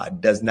of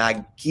God does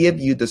not give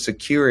you the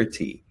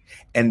security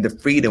and the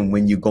freedom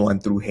when you're going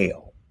through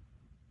hell.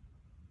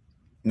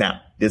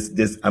 Now,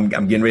 I'm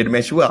getting ready to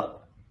mess you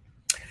up.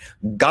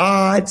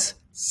 God's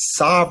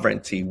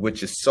sovereignty,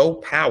 which is so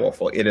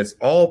powerful, it is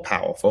all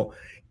powerful,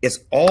 it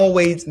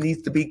always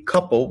needs to be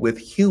coupled with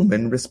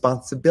human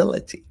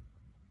responsibility.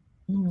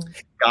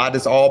 God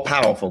is all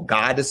powerful.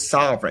 God is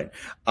sovereign.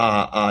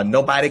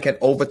 Nobody can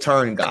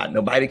overturn God.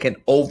 Nobody can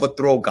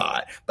overthrow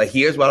God. But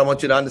here's what I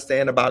want you to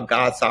understand about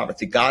God's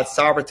sovereignty. God's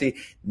sovereignty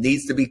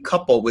needs to be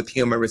coupled with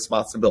human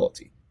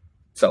responsibility.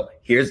 So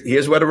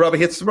here's where the rubber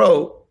hits the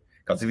road.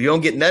 Because if you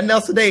don't get nothing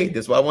else today,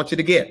 this is what I want you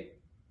to get.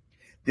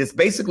 This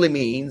basically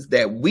means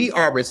that we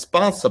are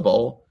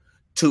responsible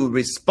to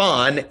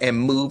respond and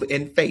move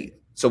in faith.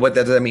 So what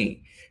does that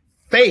mean?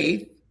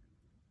 Faith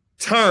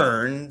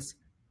turns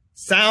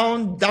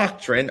sound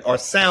doctrine or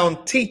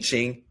sound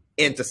teaching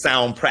into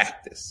sound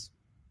practice.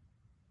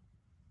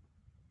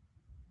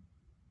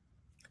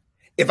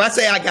 If I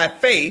say I got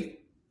faith,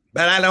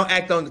 but I don't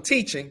act on the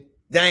teaching,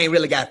 then I ain't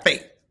really got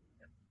faith.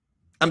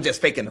 I'm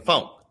just faking the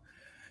funk.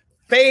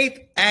 Faith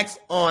acts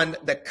on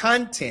the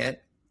content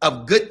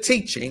of good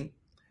teaching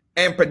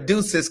and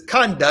produces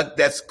conduct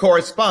that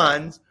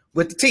corresponds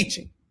with the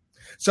teaching.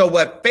 So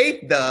what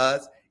faith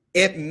does,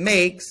 it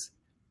makes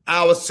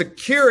our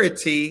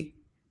security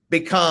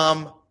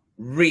become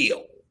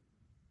real.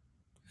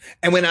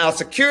 And when our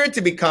security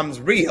becomes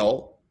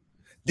real,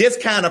 this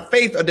kind of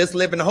faith or this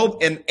living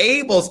hope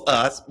enables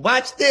us,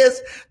 watch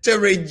this, to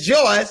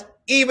rejoice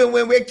even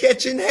when we're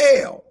catching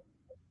hell.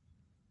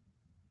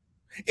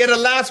 It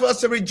allows for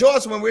us to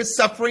rejoice when we're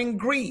suffering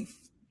grief.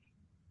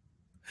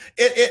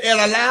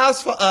 It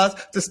allows for us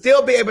to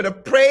still be able to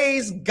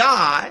praise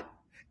God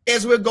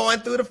as we're going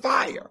through the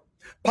fire.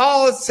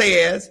 Paul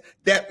says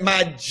that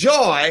my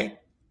joy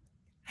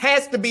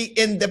has to be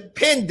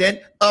independent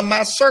of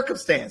my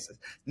circumstances.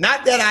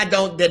 Not that I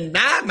don't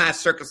deny my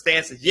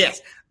circumstances. Yes,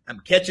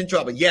 I'm catching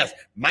trouble. Yes,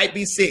 might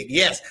be sick.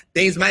 Yes,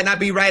 things might not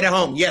be right at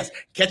home. Yes,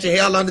 catching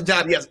hell on the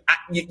job. Yes,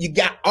 you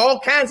got all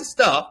kinds of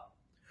stuff.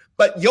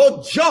 But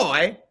your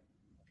joy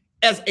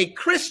as a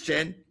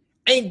Christian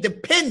ain't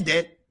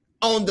dependent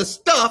on the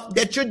stuff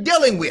that you're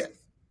dealing with.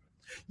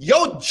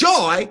 Your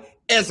joy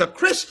as a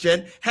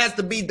Christian has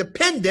to be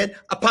dependent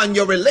upon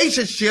your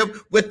relationship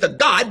with the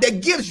God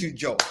that gives you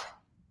joy.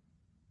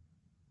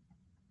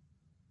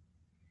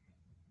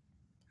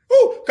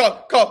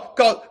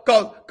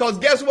 Cause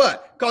guess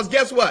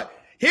what?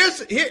 Here,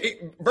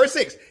 verse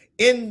 6.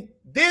 In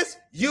this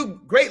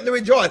you greatly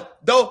rejoice,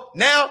 though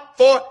now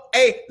for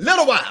a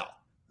little while,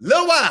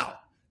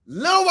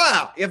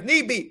 if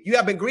need be, you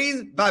have been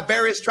grieved by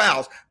various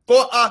trials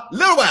for a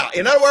little while.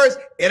 In other words,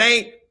 it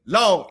ain't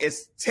long.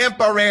 It's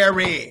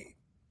temporary.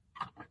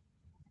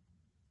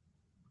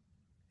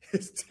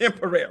 It's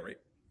temporary.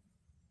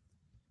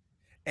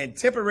 And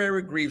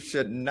temporary grief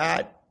should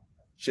not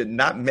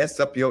mess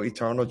up your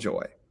eternal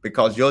joy,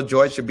 because your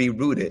joy should be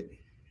rooted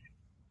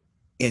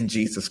in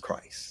Jesus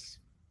Christ.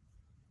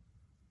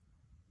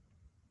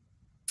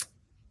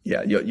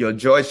 Yeah, your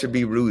joy should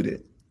be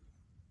rooted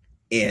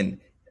in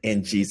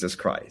Jesus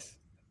Christ.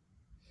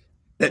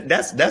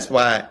 That's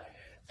why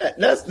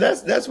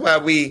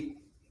we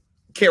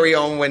carry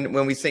on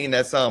when we sing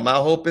that song. My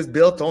hope is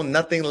built on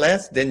nothing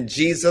less than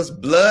Jesus'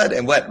 blood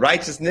and what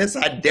righteousness.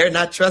 I dare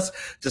not trust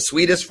the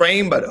sweetest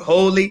frame, but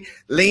wholly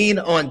lean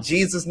on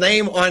Jesus'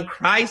 name, on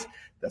Christ,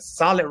 the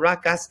solid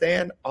rock I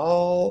stand.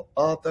 All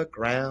other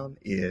ground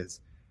is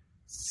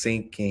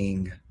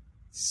sinking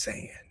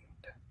sand.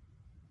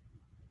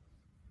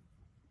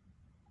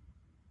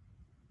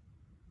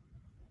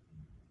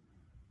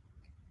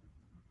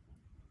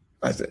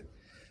 That's it.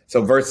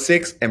 So verse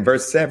 6 and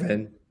verse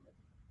 7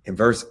 and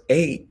verse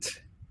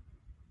 8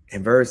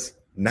 and verse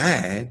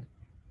 9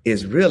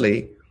 is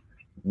really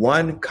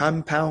one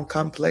compound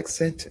complex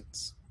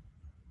sentence.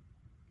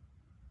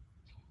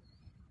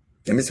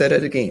 Let me say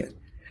that again.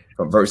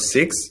 From verse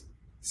 6,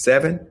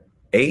 7,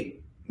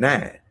 8,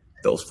 9,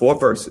 those four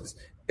verses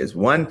is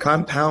one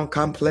compound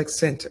complex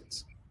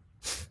sentence.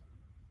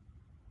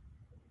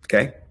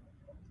 Okay.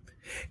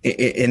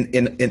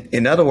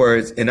 In other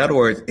words,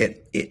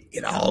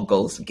 it all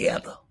goes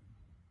together.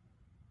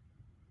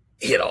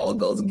 It all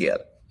goes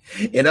together.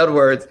 In other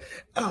words,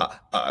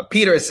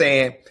 Peter is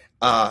saying,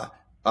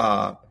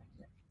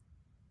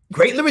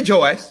 greatly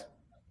rejoice,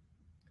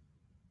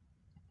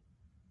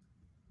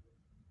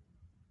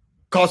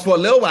 because for a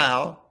little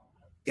while,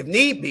 if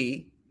need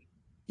be,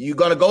 you're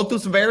going to go through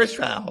some various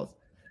trials,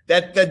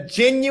 that the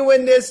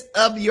genuineness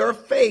of your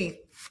faith,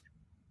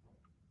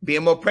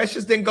 being more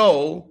precious than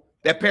gold,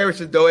 that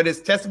perishes though it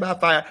is tested by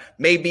fire,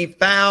 may be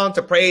found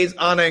to praise,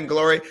 honor, and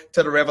glory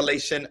to the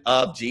revelation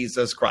of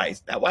Jesus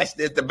Christ. Now watch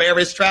this, the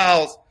various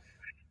trials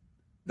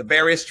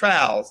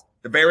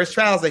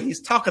that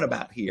he's talking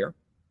about here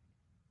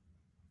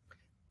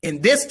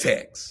in this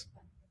text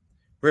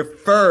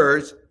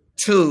refers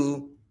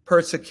to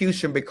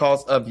persecution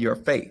because of your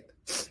faith.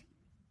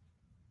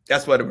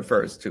 That's what it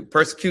refers to.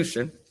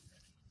 Persecution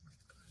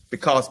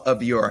because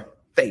of your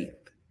faith.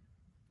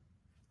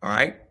 All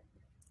right?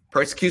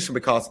 Persecution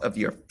because of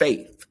your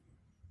faith.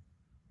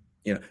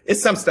 You know,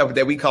 it's some stuff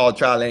that we call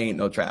trial. That ain't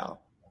no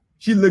trial.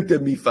 She looked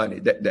at me funny.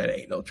 That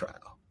ain't no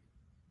trial.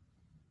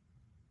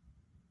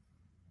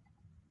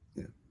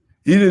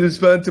 You didn't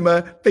respond to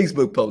my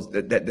Facebook post.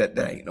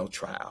 That ain't no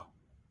trial.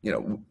 You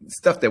know,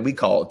 stuff that we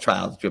call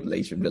trials,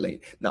 tribulation,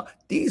 really. Now,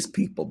 these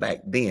people back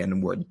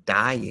then were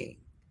dying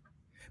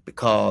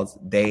because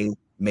they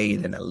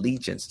made an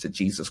allegiance to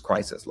Jesus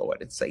Christ as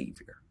Lord and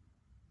Savior.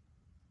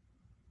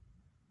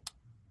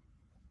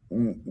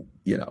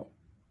 You know,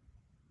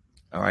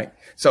 all right.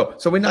 So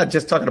we're not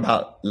just talking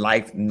about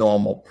life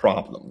normal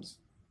problems.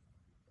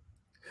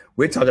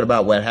 We're talking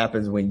about what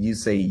happens when you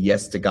say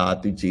yes to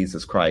God through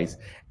Jesus Christ,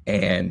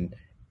 and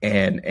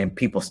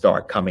people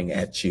start coming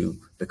at you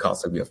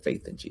because of your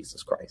faith in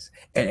Jesus Christ.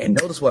 And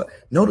notice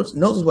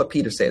what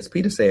Peter says.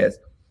 Peter says,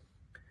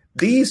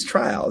 these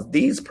trials,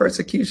 these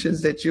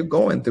persecutions that you're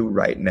going through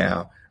right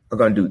now are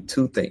going to do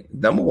two things.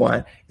 Number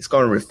one, it's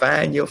going to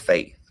refine your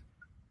faith.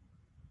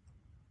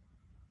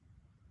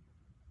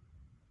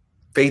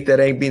 Faith that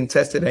ain't being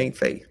tested ain't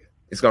faith.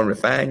 It's going to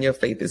refine your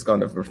faith. It's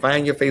going to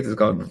refine your faith. It's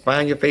going to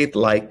refine your faith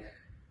like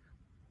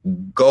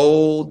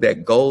gold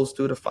that goes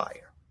through the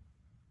fire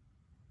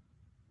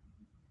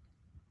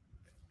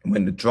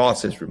when the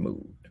dross is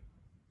removed.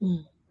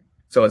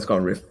 So it's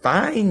going to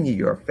refine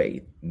your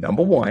faith,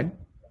 number one.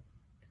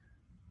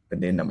 But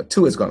then number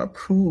two, is going to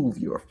prove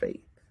your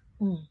faith.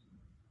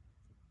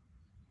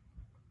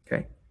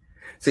 Okay.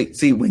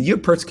 See, when you're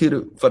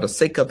persecuted for the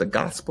sake of the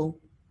gospel,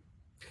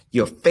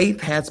 your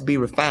faith has to be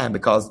refined,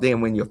 because then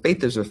when your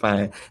faith is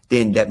refined,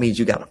 then that means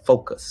you got to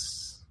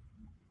focus.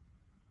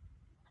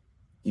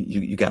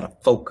 You got to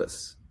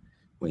focus.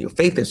 When your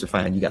faith is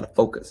refined, you got to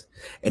focus.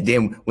 And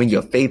then when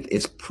your faith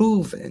is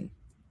proven,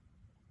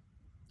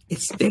 it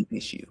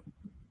steadies you.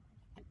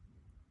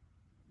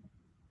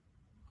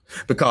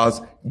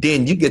 Because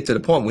then you get to the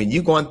point when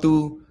you're going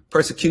through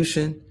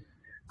persecution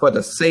for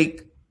the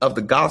sake of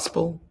the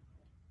gospel,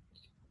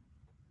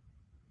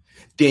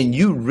 then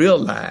you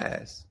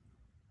realize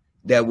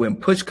that when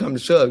push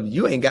comes to shove,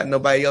 you ain't got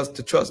nobody else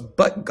to trust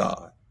but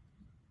God.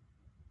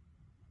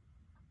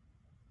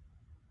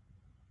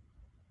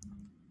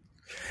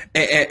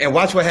 And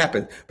watch what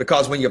happens.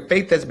 Because when your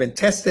faith has been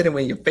tested and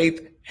when your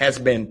faith has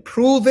been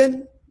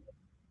proven,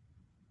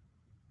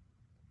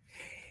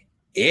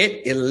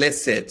 it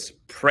elicits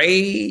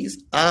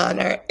praise,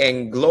 honor,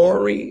 and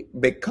glory,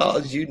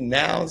 because you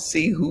now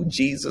see who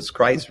Jesus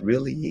Christ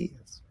really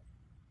is.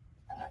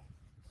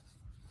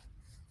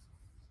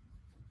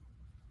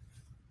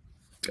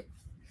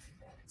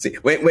 See,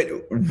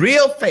 when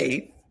real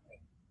faith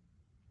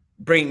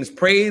brings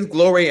praise,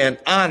 glory, and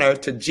honor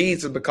to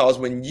Jesus, because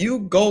when you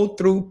go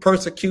through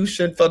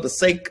persecution for the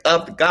sake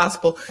of the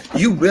gospel,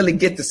 you really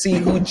get to see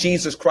who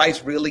Jesus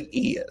Christ really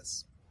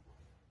is.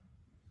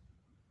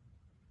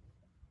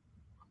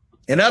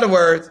 In other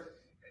words,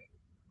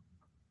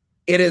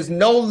 it is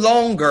no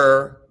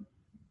longer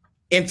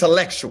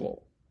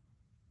intellectual.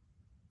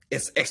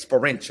 It's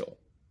experiential.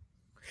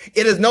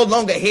 It is no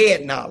longer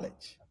head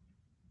knowledge.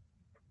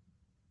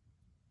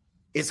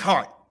 It's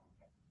heart.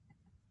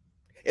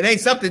 It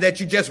ain't something that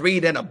you just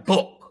read in a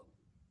book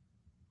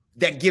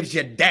that gives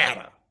you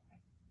data.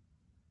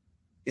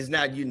 It's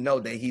now you know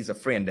that he's a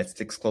friend that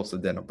sticks closer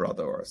than a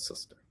brother or a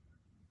sister.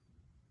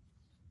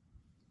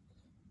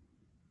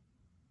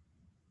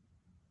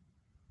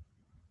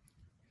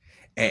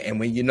 And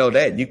when you know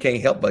that, you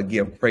can't help but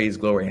give praise,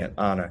 glory, and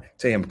honor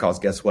to him, because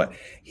guess what?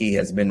 He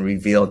has been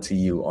revealed to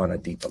you on a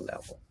deeper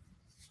level.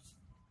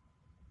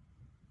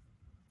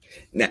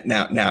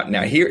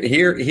 Now here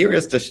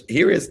is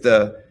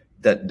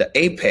the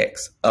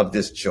apex of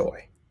this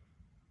joy.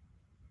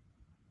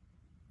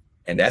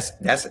 And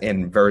that's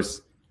in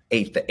verse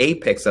 8. The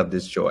apex of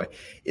this joy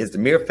is the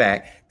mere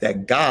fact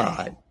that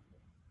God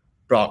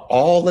brought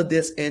all of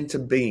this into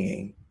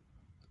being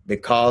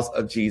because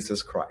of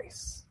Jesus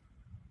Christ.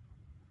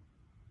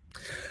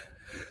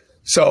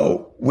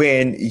 So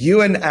when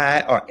you and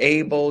I are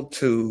able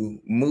to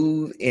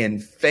move in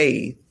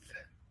faith,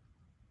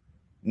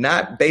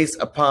 not based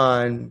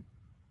upon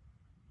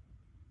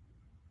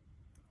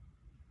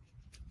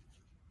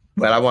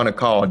what I want to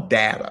call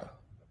data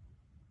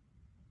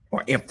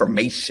or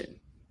information,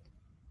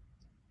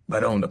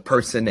 but on the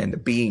person and the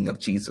being of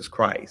Jesus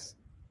Christ.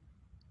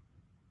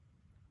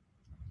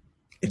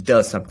 It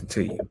does something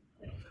to you.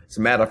 As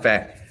a matter of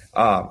fact,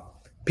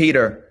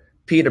 Peter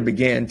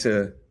began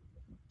to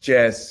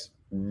just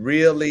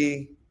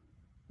really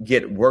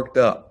get worked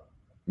up,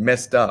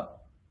 messed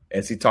up,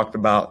 as he talked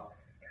about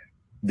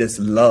this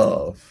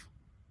love,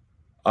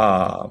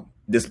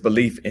 this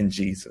belief in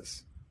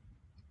Jesus,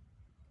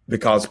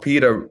 because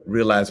Peter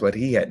realized what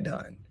he had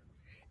done.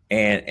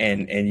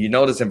 And you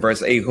notice in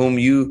verse 8,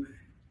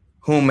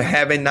 whom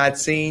having not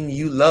seen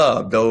you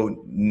love,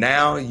 though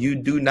now you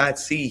do not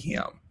see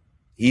him.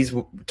 He's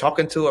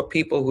talking to a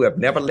people who have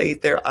never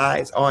laid their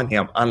eyes on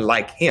him,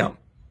 unlike him,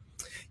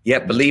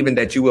 yet believing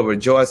that you will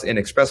rejoice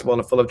inexpressible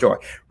and full of joy.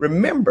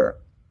 Remember,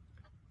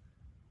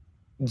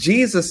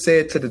 Jesus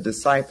said to the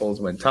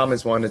disciples when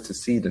Thomas wanted to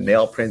see the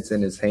nail prints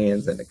in his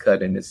hands and the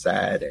cut in his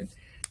side, and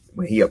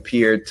when he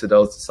appeared to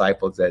those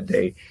disciples that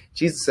day,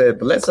 Jesus said,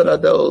 blessed are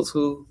those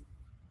who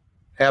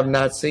have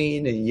not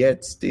seen and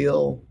yet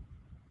still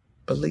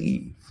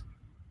believe.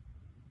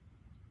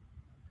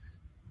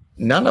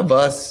 None of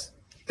us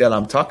that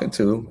I'm talking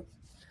to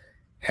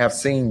have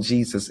seen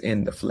Jesus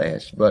in the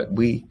flesh, but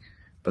we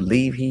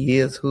believe he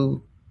is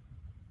who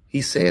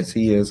he says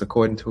he is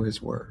according to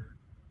his word.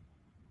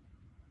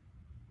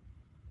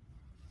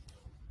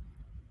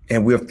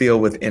 And we're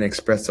filled with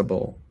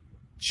inexpressible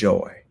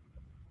joy.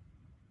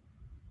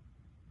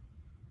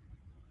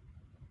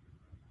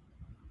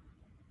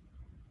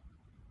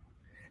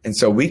 And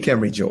so we can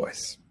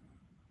rejoice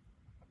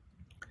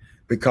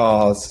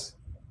because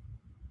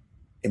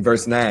in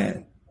verse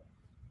 9,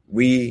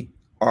 we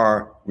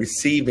are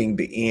receiving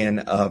the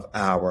end of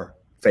our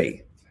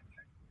faith.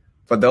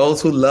 For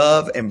those who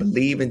love and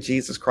believe in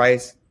Jesus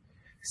Christ,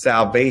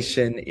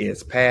 salvation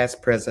is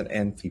past, present,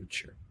 and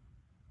future.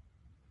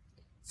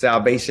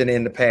 Salvation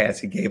in the past,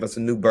 he gave us a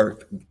new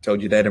birth. I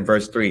told you that in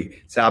verse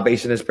 3.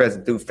 Salvation is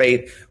present through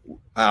faith.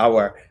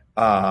 Our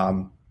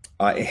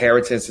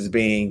inheritance is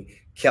being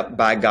kept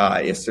by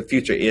God. It's the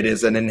future. It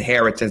is an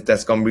inheritance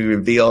that's going to be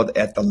revealed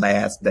at the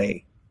last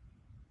day.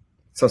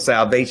 So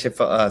salvation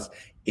for us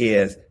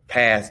is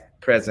past,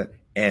 present,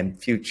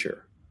 and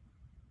future.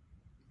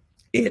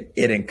 It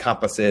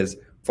encompasses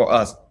for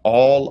us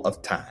all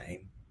of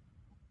time,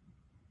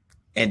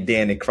 and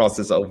then it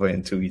crosses over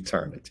into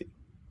eternity.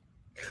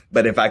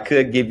 But if I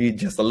could give you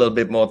just a little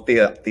bit more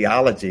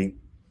theology,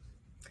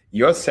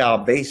 your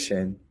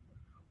salvation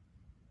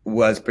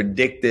was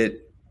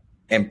predicted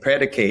and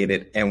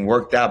predicated and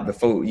worked out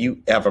before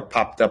you ever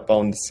popped up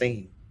on the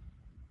scene.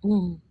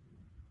 Mm.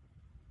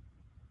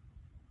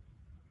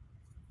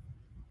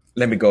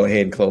 Let me go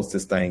ahead and close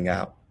this thing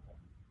out.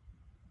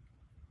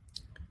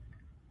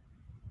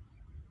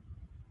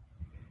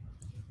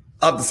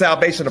 Of the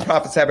salvation the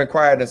prophets have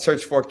inquired and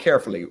searched for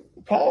carefully.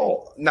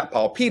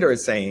 Peter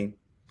is saying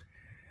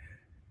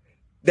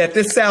that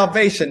this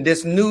salvation,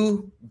 this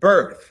new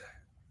birth,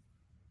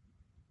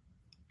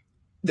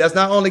 does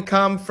not only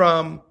come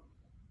from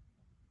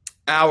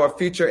our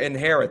future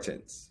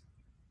inheritance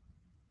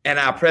and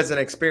our present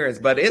experience,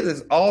 but it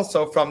is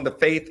also from the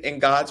faith in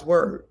God's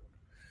word.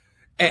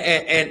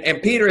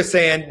 And Peter is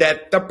saying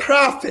that the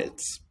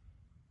prophets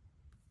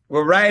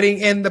were writing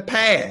in the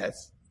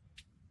past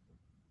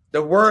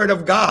the word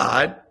of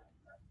God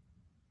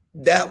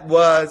that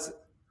was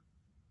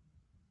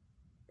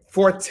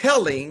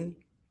foretelling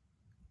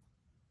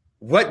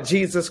what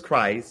Jesus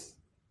Christ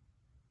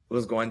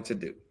was going to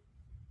do.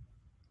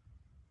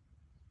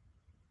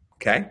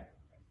 Okay?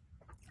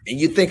 And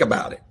you think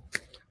about it.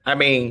 I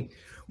mean,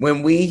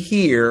 when we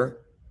hear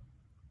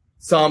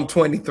Psalm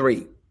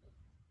 23,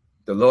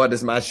 the Lord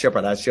is my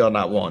shepherd, I shall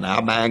not want.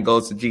 Our mind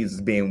goes to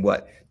Jesus being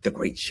what? The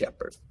great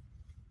shepherd.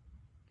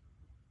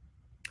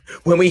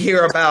 When we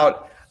hear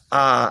about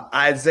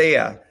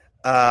Isaiah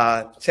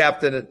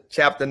chapter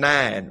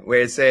 9,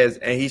 where it says,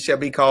 and he shall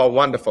be called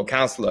Wonderful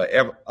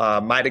Counselor,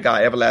 Mighty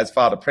God, Everlasting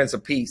Father, Prince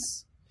of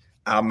Peace,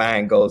 our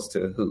mind goes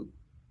to who?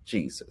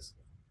 Jesus.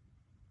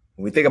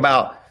 When we think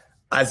about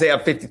Isaiah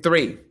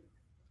 53,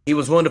 he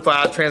was wounded for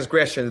our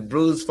transgressions,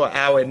 bruised for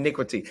our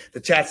iniquity. The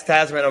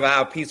chastisement of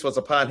our peace was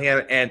upon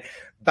him, and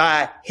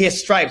by his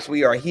stripes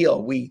we are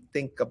healed. We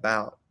think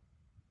about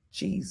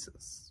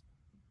Jesus.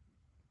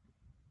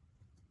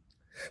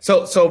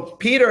 So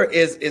Peter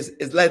is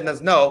letting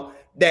us know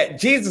that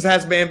Jesus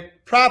has been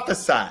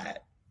prophesied.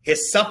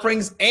 His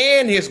sufferings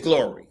and his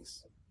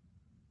glories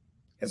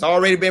has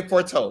already been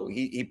foretold.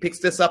 He picks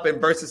this up in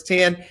verses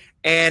 10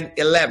 and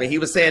 11. He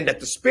was saying that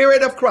the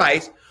Spirit of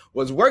Christ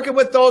was working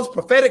with those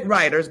prophetic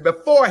writers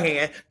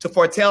beforehand to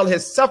foretell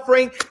his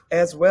suffering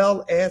as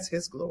well as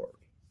his glory.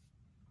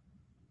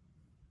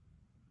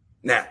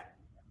 Now,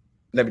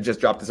 let me just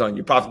drop this on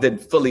you. Prophet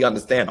didn't fully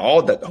understand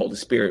all that the Holy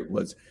Spirit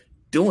was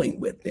doing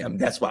with them.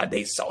 That's why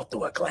they saw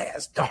through a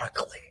glass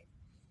darkly.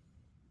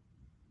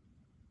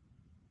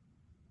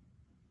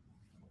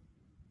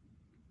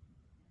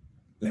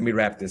 Let me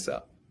wrap this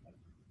up.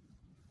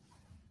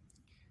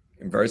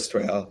 In verse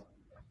 12,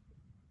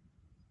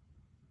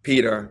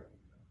 Peter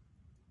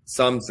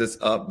sums this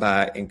up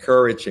by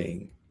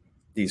encouraging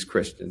these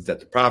Christians that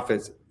the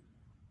prophets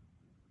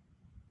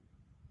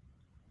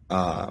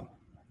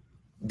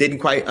didn't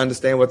quite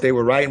understand what they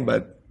were writing,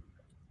 but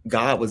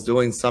God was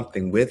doing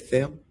something with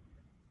them.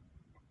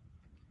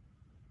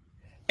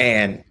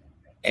 And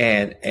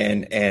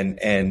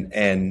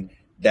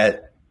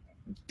that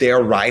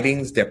their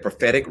writings, their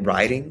prophetic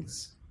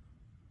writings,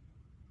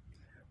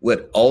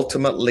 would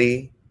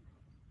ultimately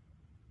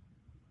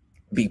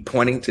be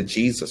pointing to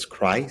Jesus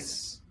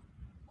Christ,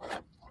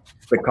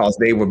 because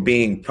they were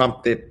being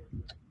prompted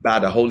by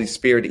the Holy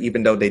Spirit,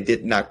 even though they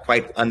did not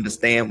quite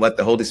understand what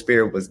the Holy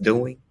Spirit was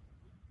doing.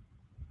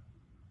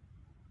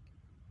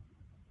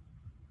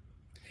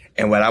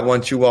 And what I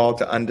want you all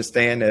to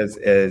understand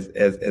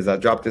as I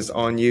drop this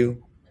on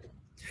you,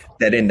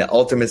 that in the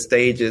ultimate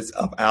stages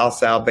of our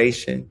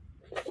salvation,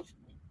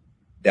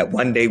 that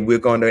one day we're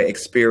going to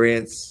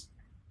experience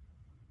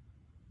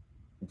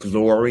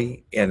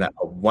glory in a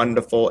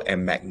wonderful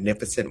and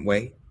magnificent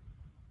way.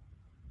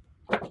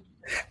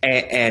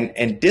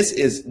 And this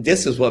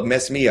is what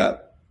messed me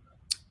up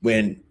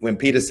when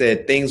Peter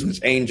said things which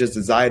angels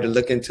desire to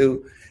look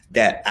into,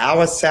 that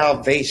our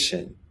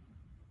salvation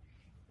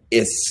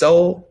is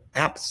so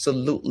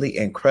absolutely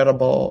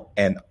incredible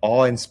and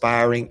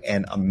awe-inspiring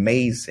and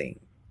amazing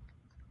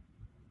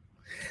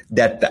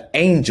that the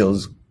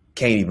angels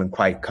can't even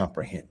quite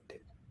comprehend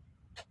it.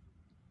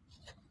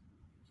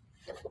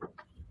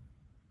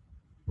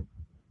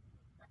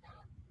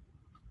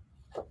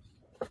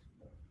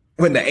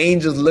 When the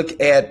angels look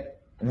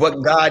at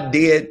what God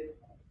did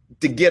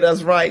to get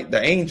us right,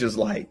 the angels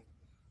like,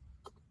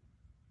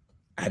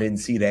 I didn't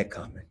see that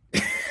coming.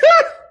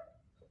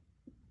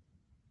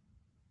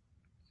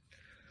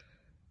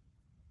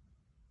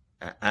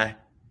 I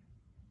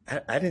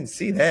didn't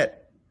see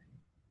that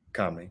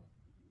coming.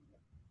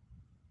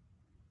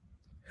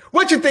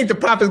 What you think the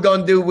prophet's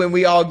gonna do when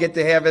we all get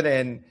to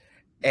heaven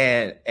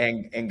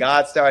and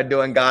God started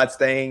doing God's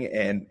thing,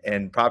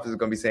 and prophets are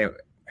gonna be saying,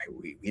 hey,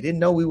 we didn't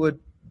know we were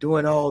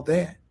doing all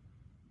that.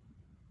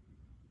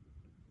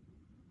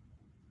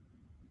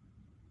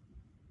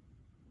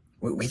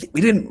 We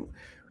didn't.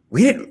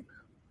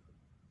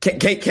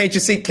 Can't you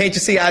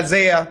see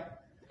Isaiah?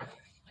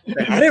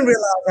 I didn't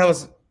realize I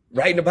was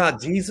writing about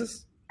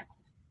Jesus.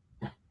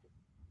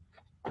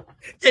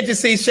 Can't you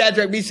see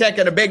Shadrach, Meshach,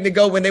 and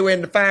Abednego when they were in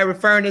the fiery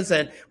furnace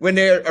and when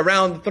they're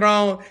around the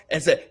throne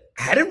and said,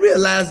 I didn't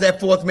realize that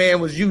fourth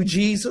man was you,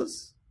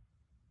 Jesus.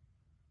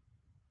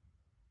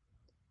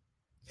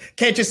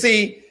 Can't you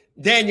see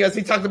Daniel as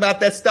he talked about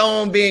that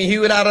stone being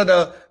hewed out of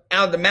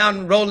the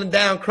mountain, rolling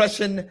down,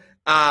 crushing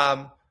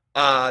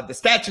the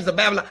statues of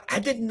Babylon? I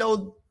didn't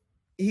know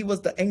he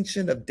was the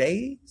Ancient of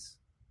Days.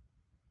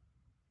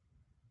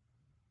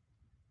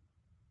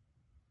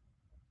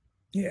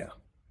 Yeah,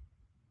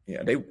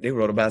 they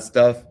wrote about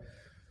stuff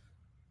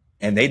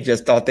and they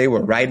just thought they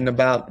were writing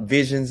about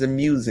visions and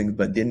musings,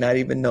 but did not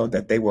even know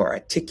that they were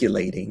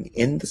articulating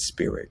in the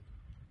spirit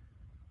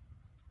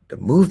the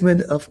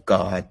movement of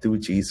God through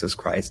Jesus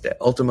Christ that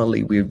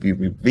ultimately will be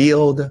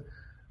revealed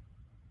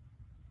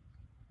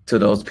to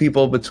those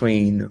people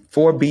between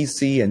 4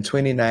 BC and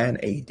 29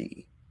 AD.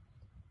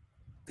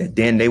 That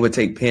then they would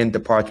take pen to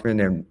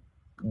parchment and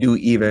do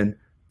even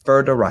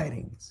further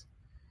writings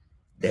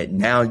that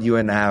now you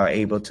and I are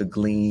able to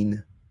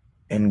glean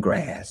and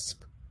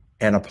grasp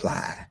and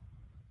apply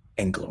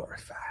and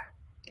glorify.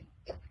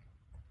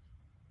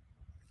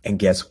 And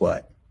guess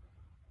what?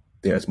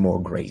 There's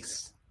more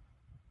grace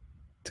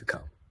to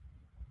come.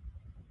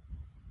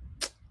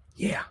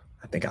 Yeah,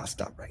 I think I'll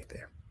stop right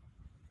there.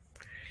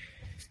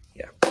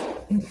 Yeah.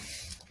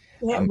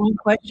 We have one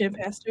question,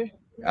 Pastor.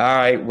 All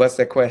right, what's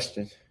the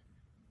question?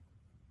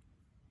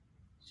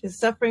 Should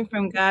suffering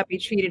from God be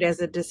treated as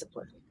a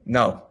discipline?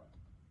 No.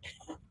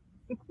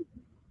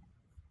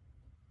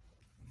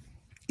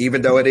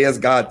 Even though it is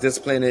God's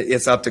discipline,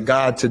 it's up to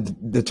God to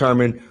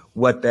determine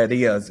what that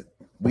is.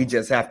 We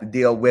just have to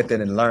deal with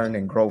it and learn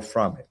and grow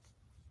from it.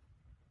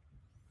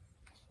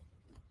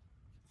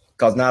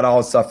 Because not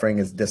all suffering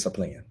is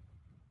discipline.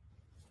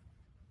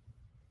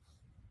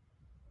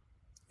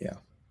 Yeah.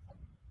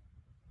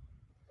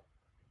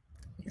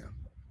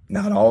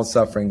 Not all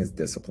suffering is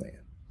discipline.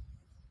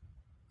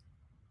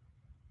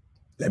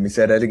 Let me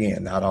say that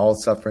again. Not all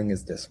suffering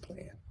is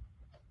discipline.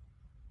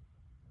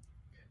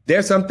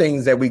 There's some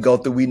things that we go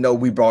through, we know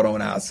we brought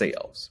on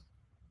ourselves.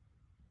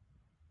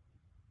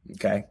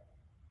 Okay?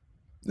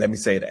 Let me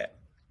say that.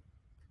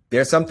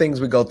 There's some things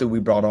we go through, we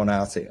brought on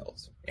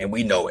ourselves, and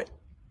we know it.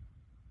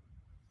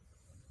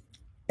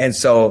 And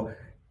so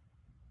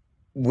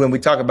when we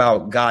talk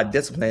about God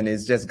discipline,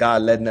 it's just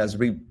God letting us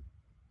reap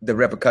the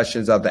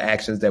repercussions of the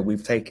actions that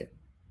we've taken.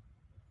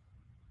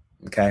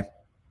 Okay?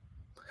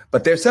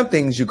 But there's some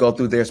things you go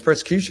through, there's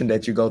persecution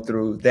that you go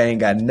through that ain't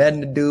got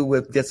nothing to do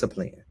with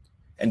discipline.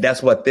 And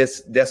that's what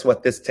this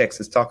text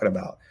is talking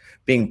about,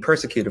 being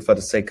persecuted for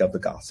the sake of the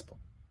gospel.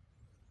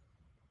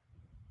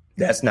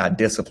 That's not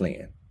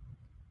discipline.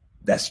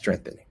 That's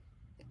strengthening.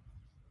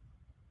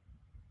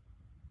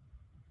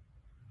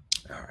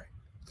 All right.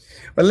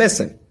 But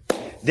listen,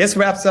 this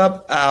wraps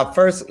up our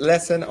first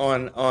lesson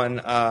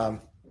on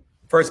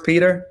First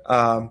Peter.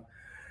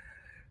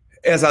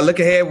 As I look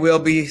ahead, we'll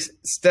be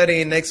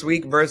studying next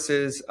week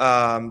verses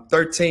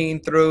 13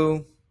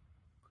 through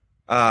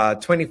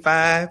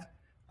 25.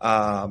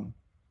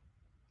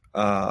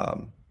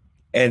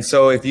 And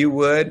so if you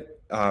would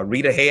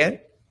read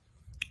ahead,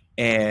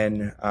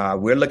 and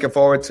we're looking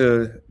forward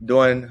to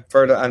doing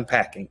further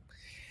unpacking.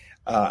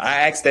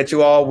 I ask that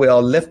you all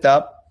will lift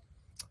up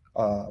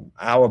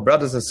our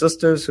brothers and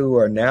sisters who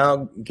are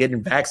now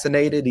getting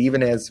vaccinated,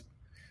 even as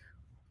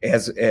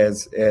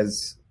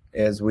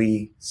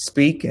we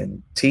speak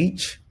and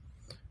teach.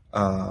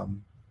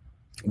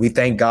 We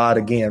thank God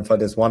again for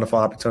this wonderful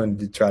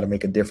opportunity to try to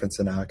make a difference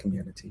in our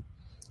community.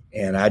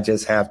 And I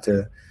just have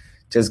to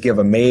give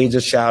a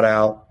major shout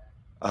out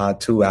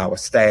to our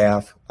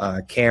staff,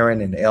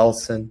 Karen and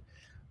Elson,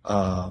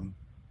 our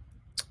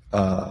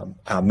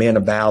Men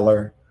of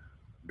Valor,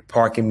 the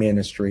parking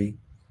ministry.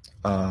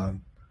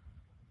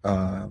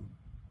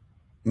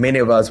 Many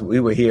of us, we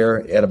were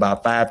here at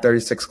about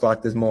 5:30, 6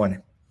 o'clock this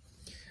morning.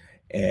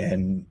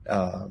 And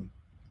I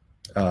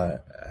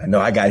know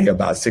I got here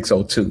about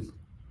 6:02,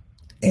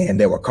 and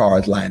there were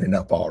cars lining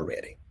up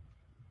already.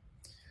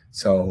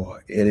 So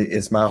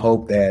it's my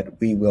hope that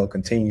we will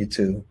continue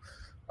to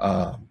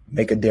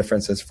make a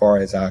difference as far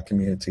as our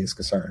community is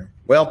concerned.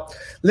 Well,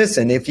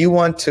 listen, if you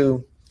want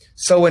to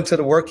sow into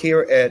the work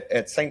here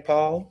at St.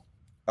 Paul,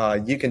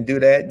 you can do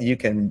that. You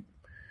can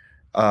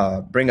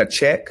bring a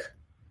check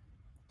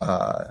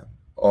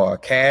or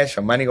cash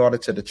or money order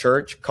to the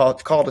church.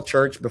 Call the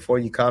church before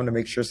you come to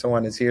make sure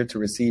someone is here to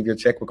receive your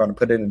check. We're going to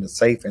put it in the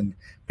safe and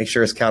make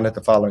sure it's counted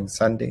the following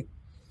Sunday.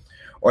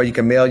 Or you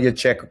can mail your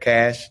check or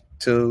cash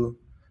to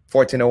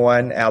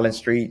 1401 Allen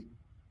Street,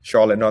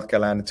 Charlotte, North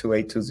Carolina,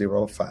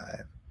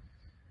 28205.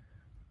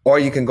 Or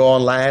you can go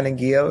online and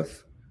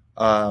give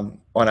on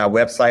our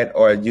website,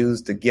 or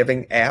use the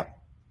giving app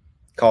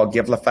called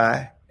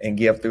Givelify and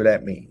give through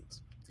that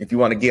means. If you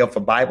want to give for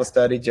Bible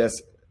study,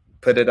 just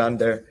put it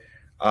under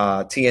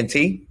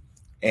TNT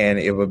and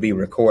it will be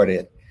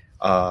recorded.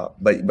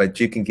 But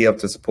you can give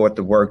to support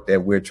the work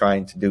that we're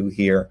trying to do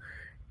here.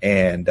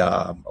 And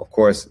of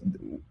course,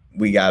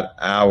 we got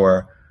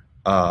our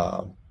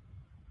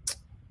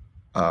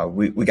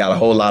we got a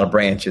whole lot of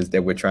branches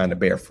that we're trying to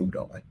bear fruit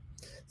on.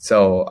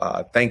 So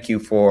thank you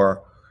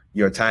for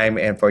your time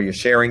and for your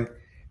sharing.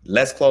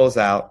 Let's close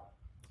out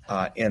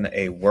in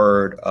a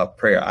word of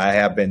prayer. I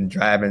have been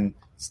driving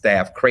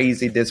staff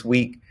crazy this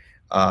week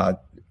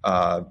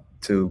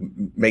to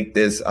make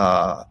this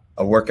a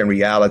working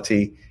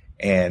reality,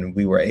 and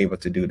we were able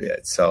to do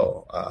that.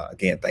 So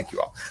again, thank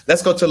you all.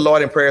 Let's go to the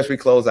Lord in prayer as we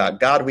close out.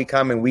 God, we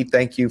come and we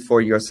thank you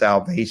for your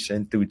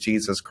salvation through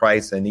Jesus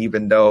Christ. And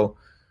even though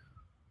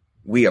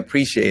we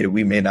appreciate it,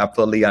 we may not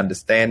fully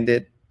understand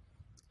it,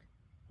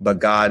 but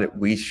God,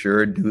 we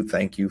sure do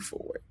thank you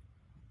for it.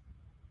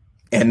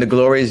 And the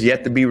glory is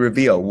yet to be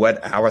revealed,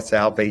 what our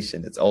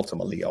salvation is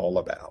ultimately all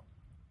about.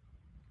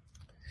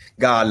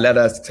 God, let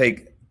us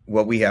take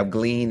what we have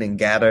gleaned and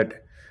gathered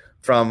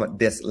from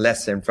this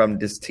lesson, from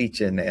this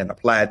teaching, and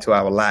apply it to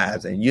our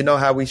lives. And you know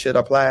how we should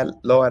apply it,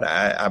 Lord.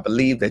 I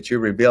believe that you're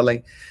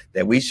revealing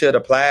that we should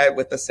apply it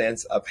with the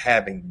sense of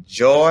having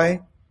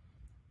joy,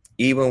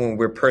 even when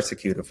we're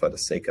persecuted for the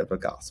sake of the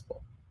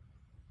gospel.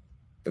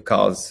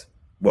 Because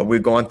what we're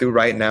going through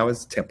right now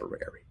is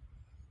temporary,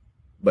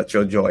 but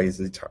your joy is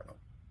eternal.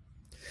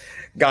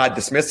 God,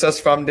 dismiss us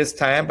from this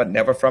time, but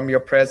never from your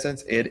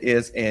presence. It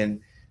is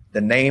in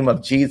the name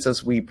of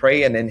Jesus we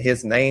pray, and in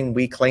his name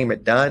we claim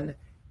it done.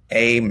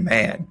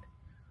 Amen.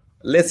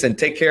 Listen,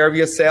 take care of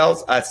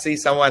yourselves. I see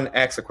someone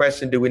ask a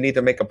question. Do we need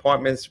to make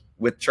appointments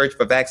with church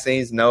for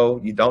vaccines?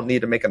 No, you don't need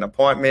to make an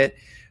appointment.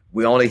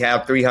 We only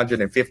have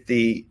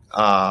 350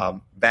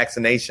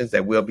 vaccinations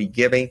that we'll be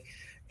giving.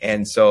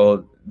 And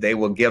so they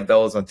will give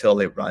those until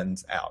it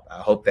runs out. I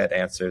hope that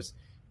answers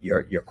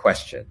your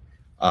question.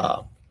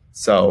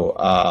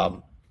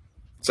 So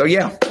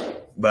yeah,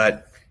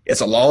 but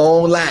it's a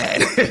long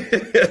line.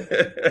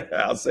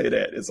 I'll say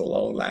that. It's a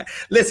long line.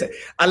 Listen,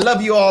 I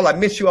love you all. I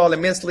miss you all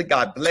immensely.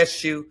 God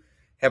bless you.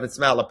 Heaven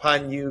smile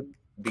upon you.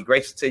 Be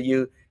gracious to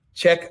you.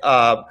 Check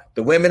the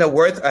Women of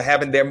Worth are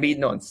having their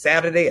meeting on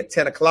Saturday at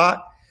 10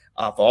 o'clock.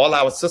 For all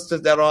our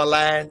sisters that are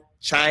online,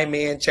 chime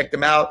in, check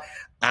them out.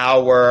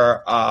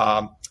 Our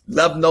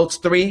Love Notes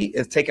 3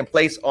 is taking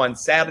place on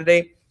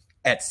Saturday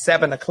at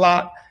 7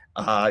 o'clock.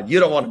 You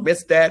don't want to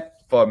miss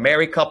that. For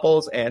married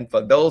couples and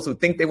for those who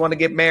think they want to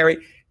get married,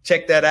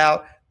 check that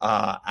out.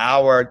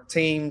 Our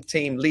Team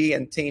Lee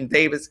and Team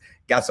Davis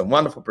got some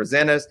wonderful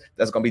presenters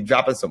that's going to be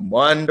dropping some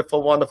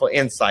wonderful, wonderful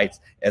insights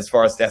as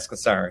far as that's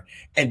concerned.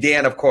 And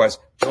then, of course,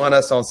 join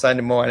us on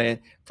Sunday morning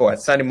for a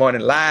Sunday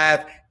morning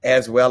live,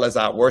 as well as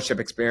our worship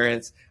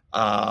experience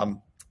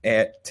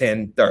at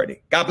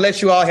 10:30. God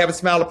bless you all. Have a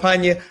smile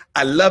upon you.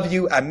 I love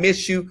you. I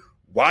miss you.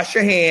 Wash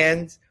your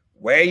hands,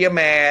 wear your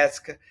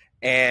mask,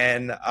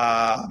 and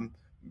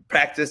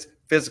practice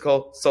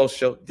physical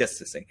social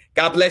distancing.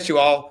 God bless you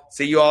all.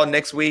 See you all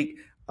next week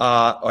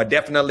or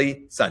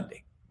definitely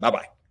Sunday. Bye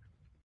bye.